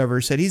Twitter or whatever,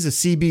 said he's a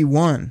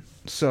CB1.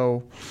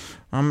 So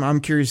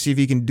I'm curious to see if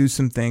he can do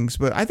some things.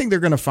 But I think they're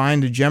going to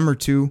find a gem or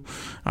two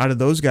out of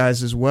those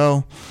guys as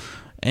well.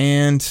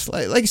 And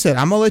like I said,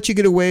 I'm going to let you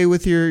get away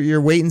with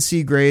your wait and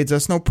see grades.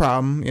 That's no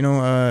problem.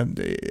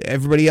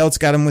 Everybody else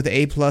got them with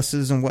A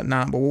pluses and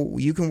whatnot, but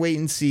you can wait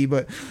and see.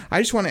 But I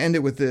just want to end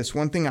it with this.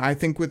 One thing I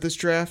think with this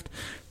draft,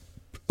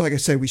 like I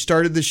said, we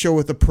started the show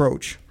with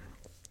approach.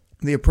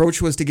 The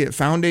approach was to get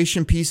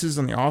foundation pieces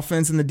on the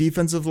offense and the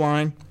defensive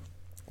line,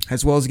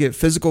 as well as get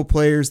physical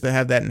players that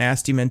have that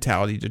nasty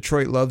mentality.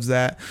 Detroit loves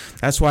that.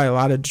 That's why a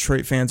lot of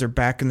Detroit fans are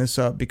backing this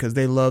up, because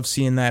they love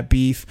seeing that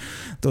beef.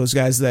 Those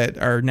guys that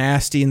are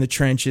nasty in the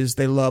trenches,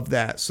 they love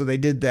that. So they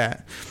did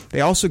that.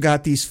 They also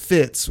got these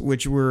fits,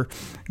 which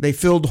they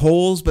filled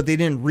holes, but they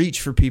didn't reach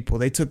for people.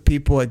 They took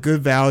people at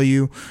good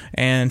value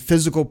and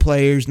physical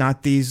players,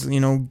 not these,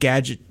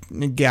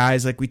 gadget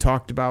guys like we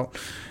talked about.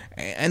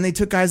 And they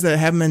took guys that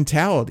have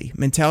mentality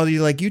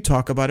like you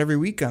talk about every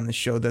week on the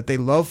show, that they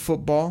love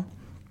football.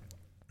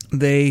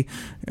 They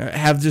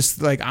have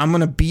just I'm going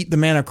to beat the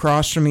man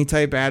across from me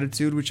type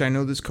attitude, which I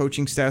know this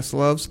coaching staff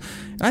loves.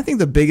 And I think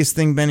the biggest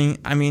thing, Benny,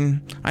 I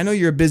know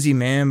you're a busy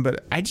man,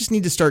 but I just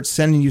need to start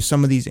sending you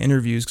some of these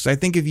interviews, because I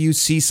think if you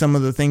see some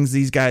of the things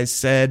these guys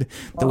said,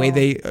 the way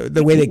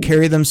they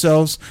carry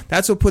themselves,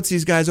 that's what puts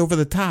these guys over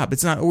the top.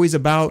 It's not always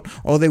about,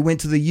 they went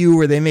to the U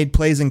or they made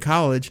plays in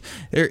college.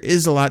 There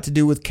is a lot to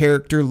do with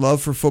character,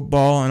 love for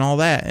football, and all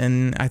that.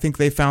 And I think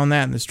they found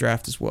that in this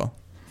draft as well.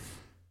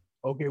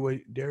 Okay, well,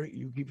 Derek,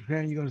 you keep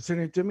saying you're going to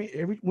send it to me.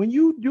 When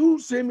you do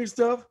send me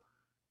stuff,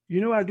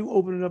 I do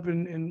open it up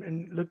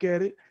and look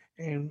at it,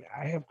 and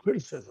I have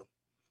criticism.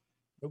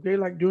 Okay,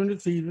 like during the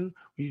season,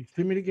 when you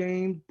send me the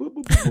game, boop,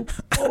 boop,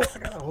 boop, boop. I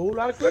got a whole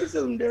lot of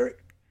criticism, Derek.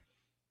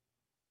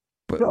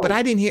 But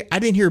I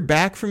didn't hear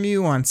back from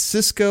you on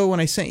Cisco when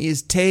I sent you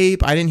his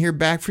tape. I didn't hear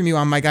back from you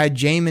on my guy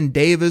Jamin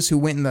Davis, who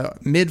went in the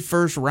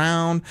mid-first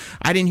round.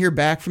 I didn't hear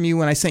back from you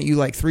when I sent you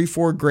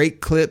 3-4 great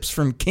clips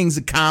from Kings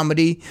of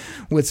Comedy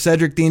with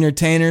Cedric the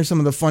Entertainer, some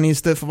of the funniest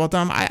stuff of all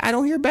time. I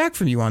don't hear back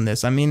from you on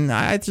this.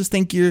 I just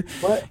think you're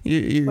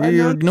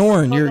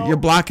ignoring. You're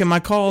blocking my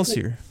calls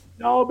here.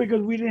 No,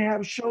 because we didn't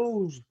have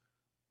shows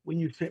when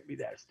you sent me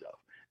that stuff.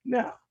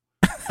 Now,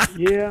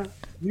 yeah,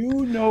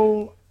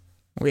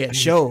 we had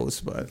shows,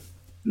 but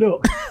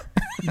look,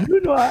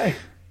 I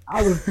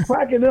was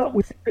cracking up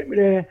when you sent me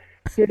that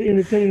the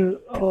Entertainer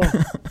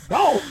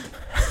golf.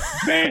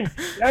 Man,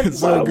 that's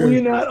so why good.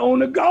 we're not on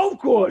the golf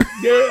course.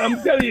 Yeah,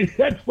 I'm telling you,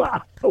 that's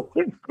why I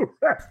was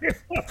cracking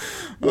up.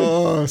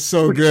 Oh,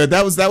 so good.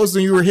 That was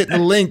when you were hitting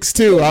the links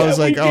too. I was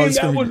like,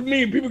 that was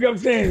me. People kept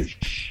saying,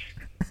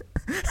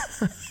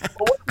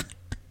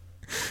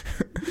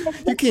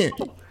 you can't.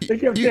 They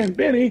kept saying,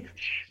 Benny.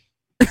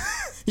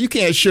 You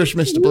can't shush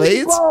Mr.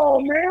 Blades. Oh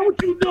man,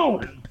 what you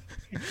doing?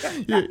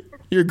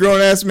 You're a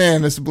grown-ass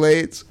man, Mr.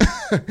 Blades.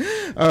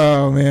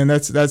 Oh, man,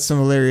 that's some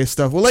hilarious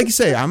stuff. Well, like you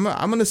say, I'm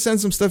going to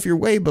send some stuff your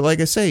way, but like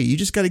I say, you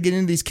just got to get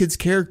into these kids'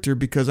 character,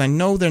 because I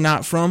know they're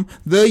not from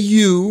the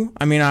U.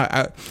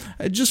 I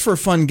just for a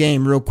fun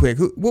game, real quick,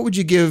 what would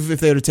you give if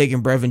they would have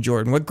taken Brevin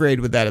Jordan? What grade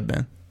would that have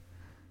been?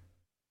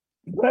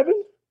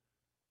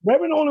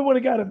 Brevin only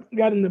would have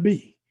got in the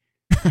B.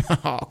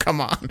 Oh,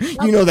 come on.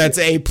 That's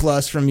A+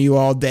 from you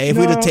all day. If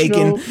we'd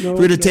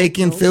have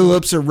taken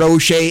Phillips or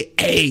Roche,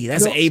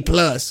 that's A+.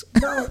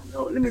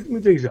 No, let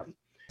me tell you something.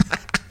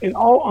 In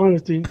all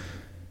honesty,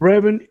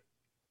 Brevin,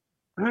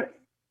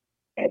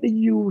 at the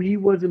U, he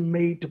wasn't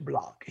made to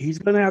block. He's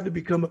going to have to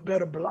become a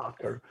better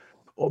blocker,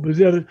 or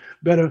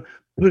better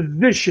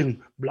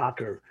position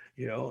blocker,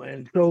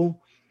 And so,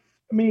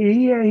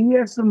 he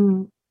has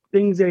some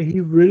things that he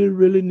really,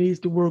 really needs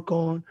to work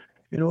on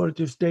in order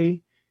to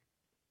stay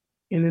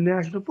in the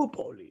National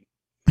Football League.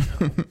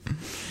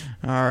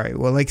 All right.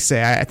 Well, like I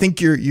say, I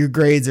think your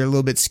grades are a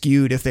little bit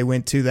skewed if they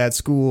went to that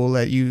school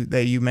that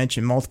you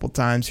mentioned multiple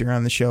times here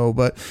on the show.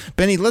 But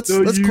Benny, let's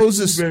close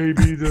this.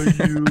 Baby,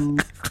 the U.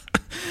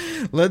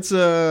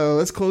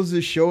 Let's close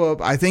this show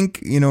up. I think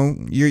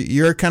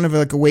you're kind of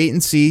like a wait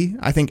and see.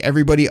 I think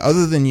everybody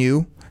other than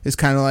you is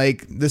kind of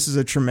like, this is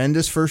a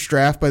tremendous first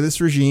draft by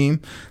this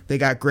regime. They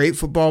got great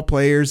football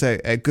players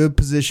at good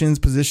positions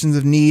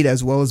of need,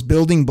 as well as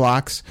building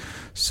blocks.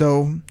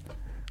 So,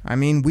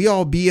 we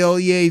all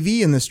BLEAV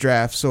in this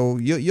draft, so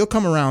you'll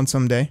come around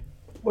someday.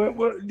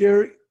 Well,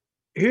 Derek,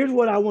 here's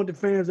what I want the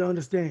fans to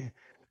understand,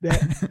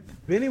 that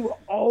Benny will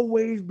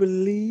always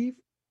believe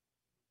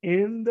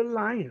in the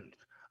Lions.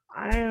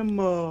 I am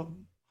a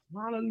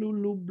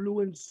Honolulu blue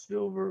and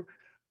silver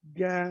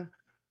guy.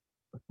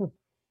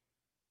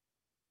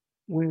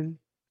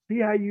 See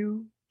how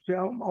you say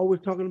I'm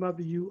always talking about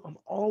the U, I'm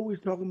always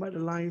talking about the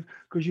Lions,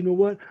 because you know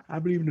what? I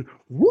believe in the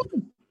woo.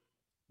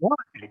 Why?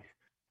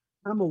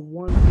 I'm a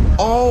one.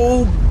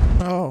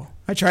 Oh,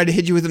 I tried to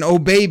hit you with an "Oh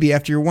baby"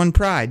 after your one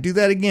pride. Do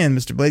that again,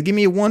 Mr. Blade. Give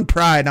me a one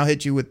pride, and I'll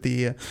hit you with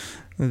the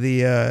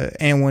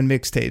and one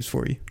mixtapes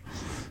for you.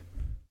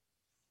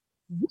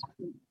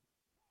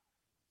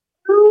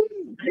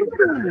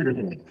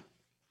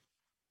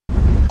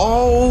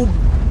 Oh,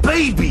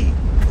 baby.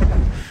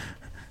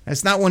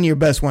 That's not one of your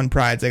best one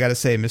prides, I got to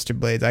say, Mr.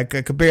 Blades. I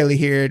could barely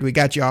hear it. We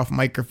got you off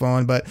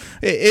microphone, but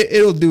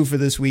it'll do for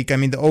this week. I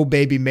mean, the "Oh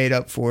baby" made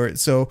up for it.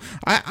 So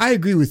I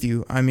agree with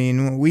you. I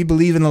mean, we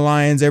believe in the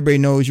Lions. Everybody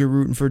knows you're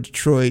rooting for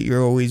Detroit.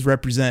 You're always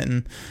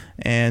representing.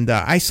 And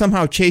I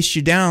somehow chased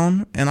you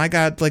down, and we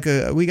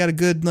got a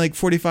good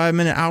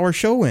 45-minute hour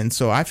show in.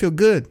 So I feel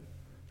good.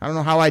 I don't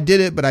know how I did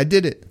it, but I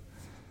did it.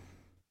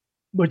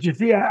 But you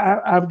see,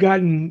 I've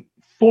gotten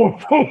 4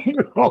 phone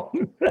calls.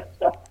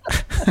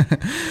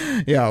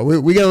 Yeah,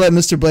 we got to let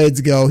Mr.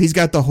 Blades go. He's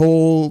got the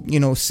whole,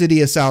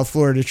 city of South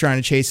Florida trying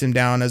to chase him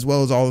down, as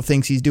well as all the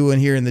things he's doing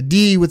here in the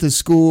D with his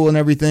school and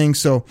everything.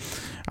 So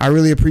I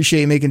really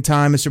appreciate you making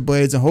time, Mr.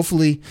 Blades, and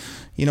hopefully,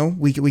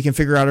 we can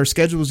figure out our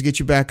schedules to get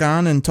you back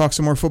on and talk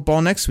some more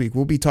football next week.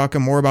 We'll be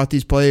talking more about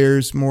these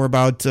players, more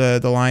about the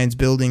Lions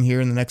building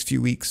here in the next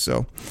few weeks.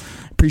 So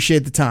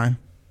appreciate the time.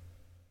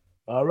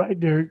 All right,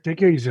 Derek. Take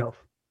care of yourself.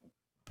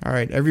 All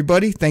right,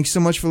 everybody. Thanks so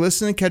much for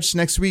listening. Catch us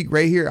next week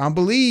right here on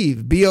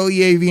Believe,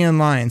 BLEAVN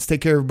Lions.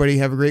 Take care, everybody.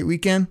 Have a great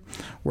weekend.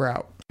 We're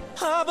out.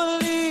 I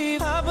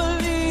believe.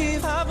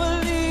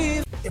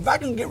 If I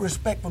can get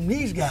respect from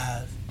these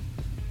guys,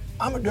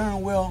 I'm a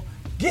darn well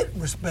get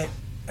respect,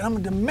 and I'm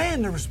going to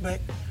demand the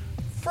respect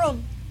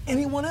from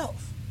anyone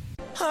else.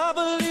 I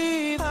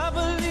believe.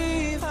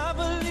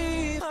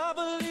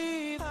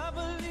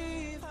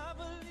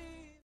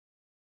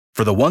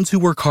 For the ones who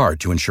work hard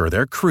to ensure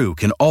their crew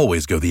can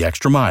always go the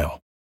extra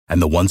mile,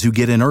 and the ones who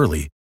get in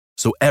early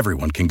so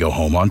everyone can go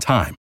home on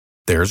time,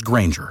 there's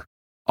Grainger,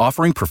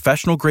 offering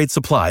professional-grade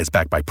supplies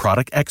backed by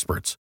product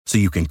experts so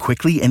you can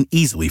quickly and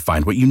easily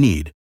find what you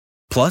need.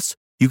 Plus,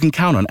 you can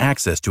count on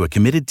access to a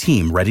committed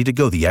team ready to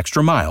go the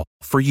extra mile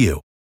for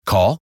you.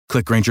 Call,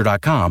 click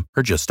Grainger.com,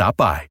 or just stop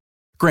by.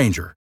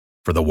 Grainger,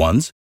 for the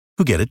ones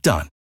who get it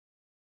done.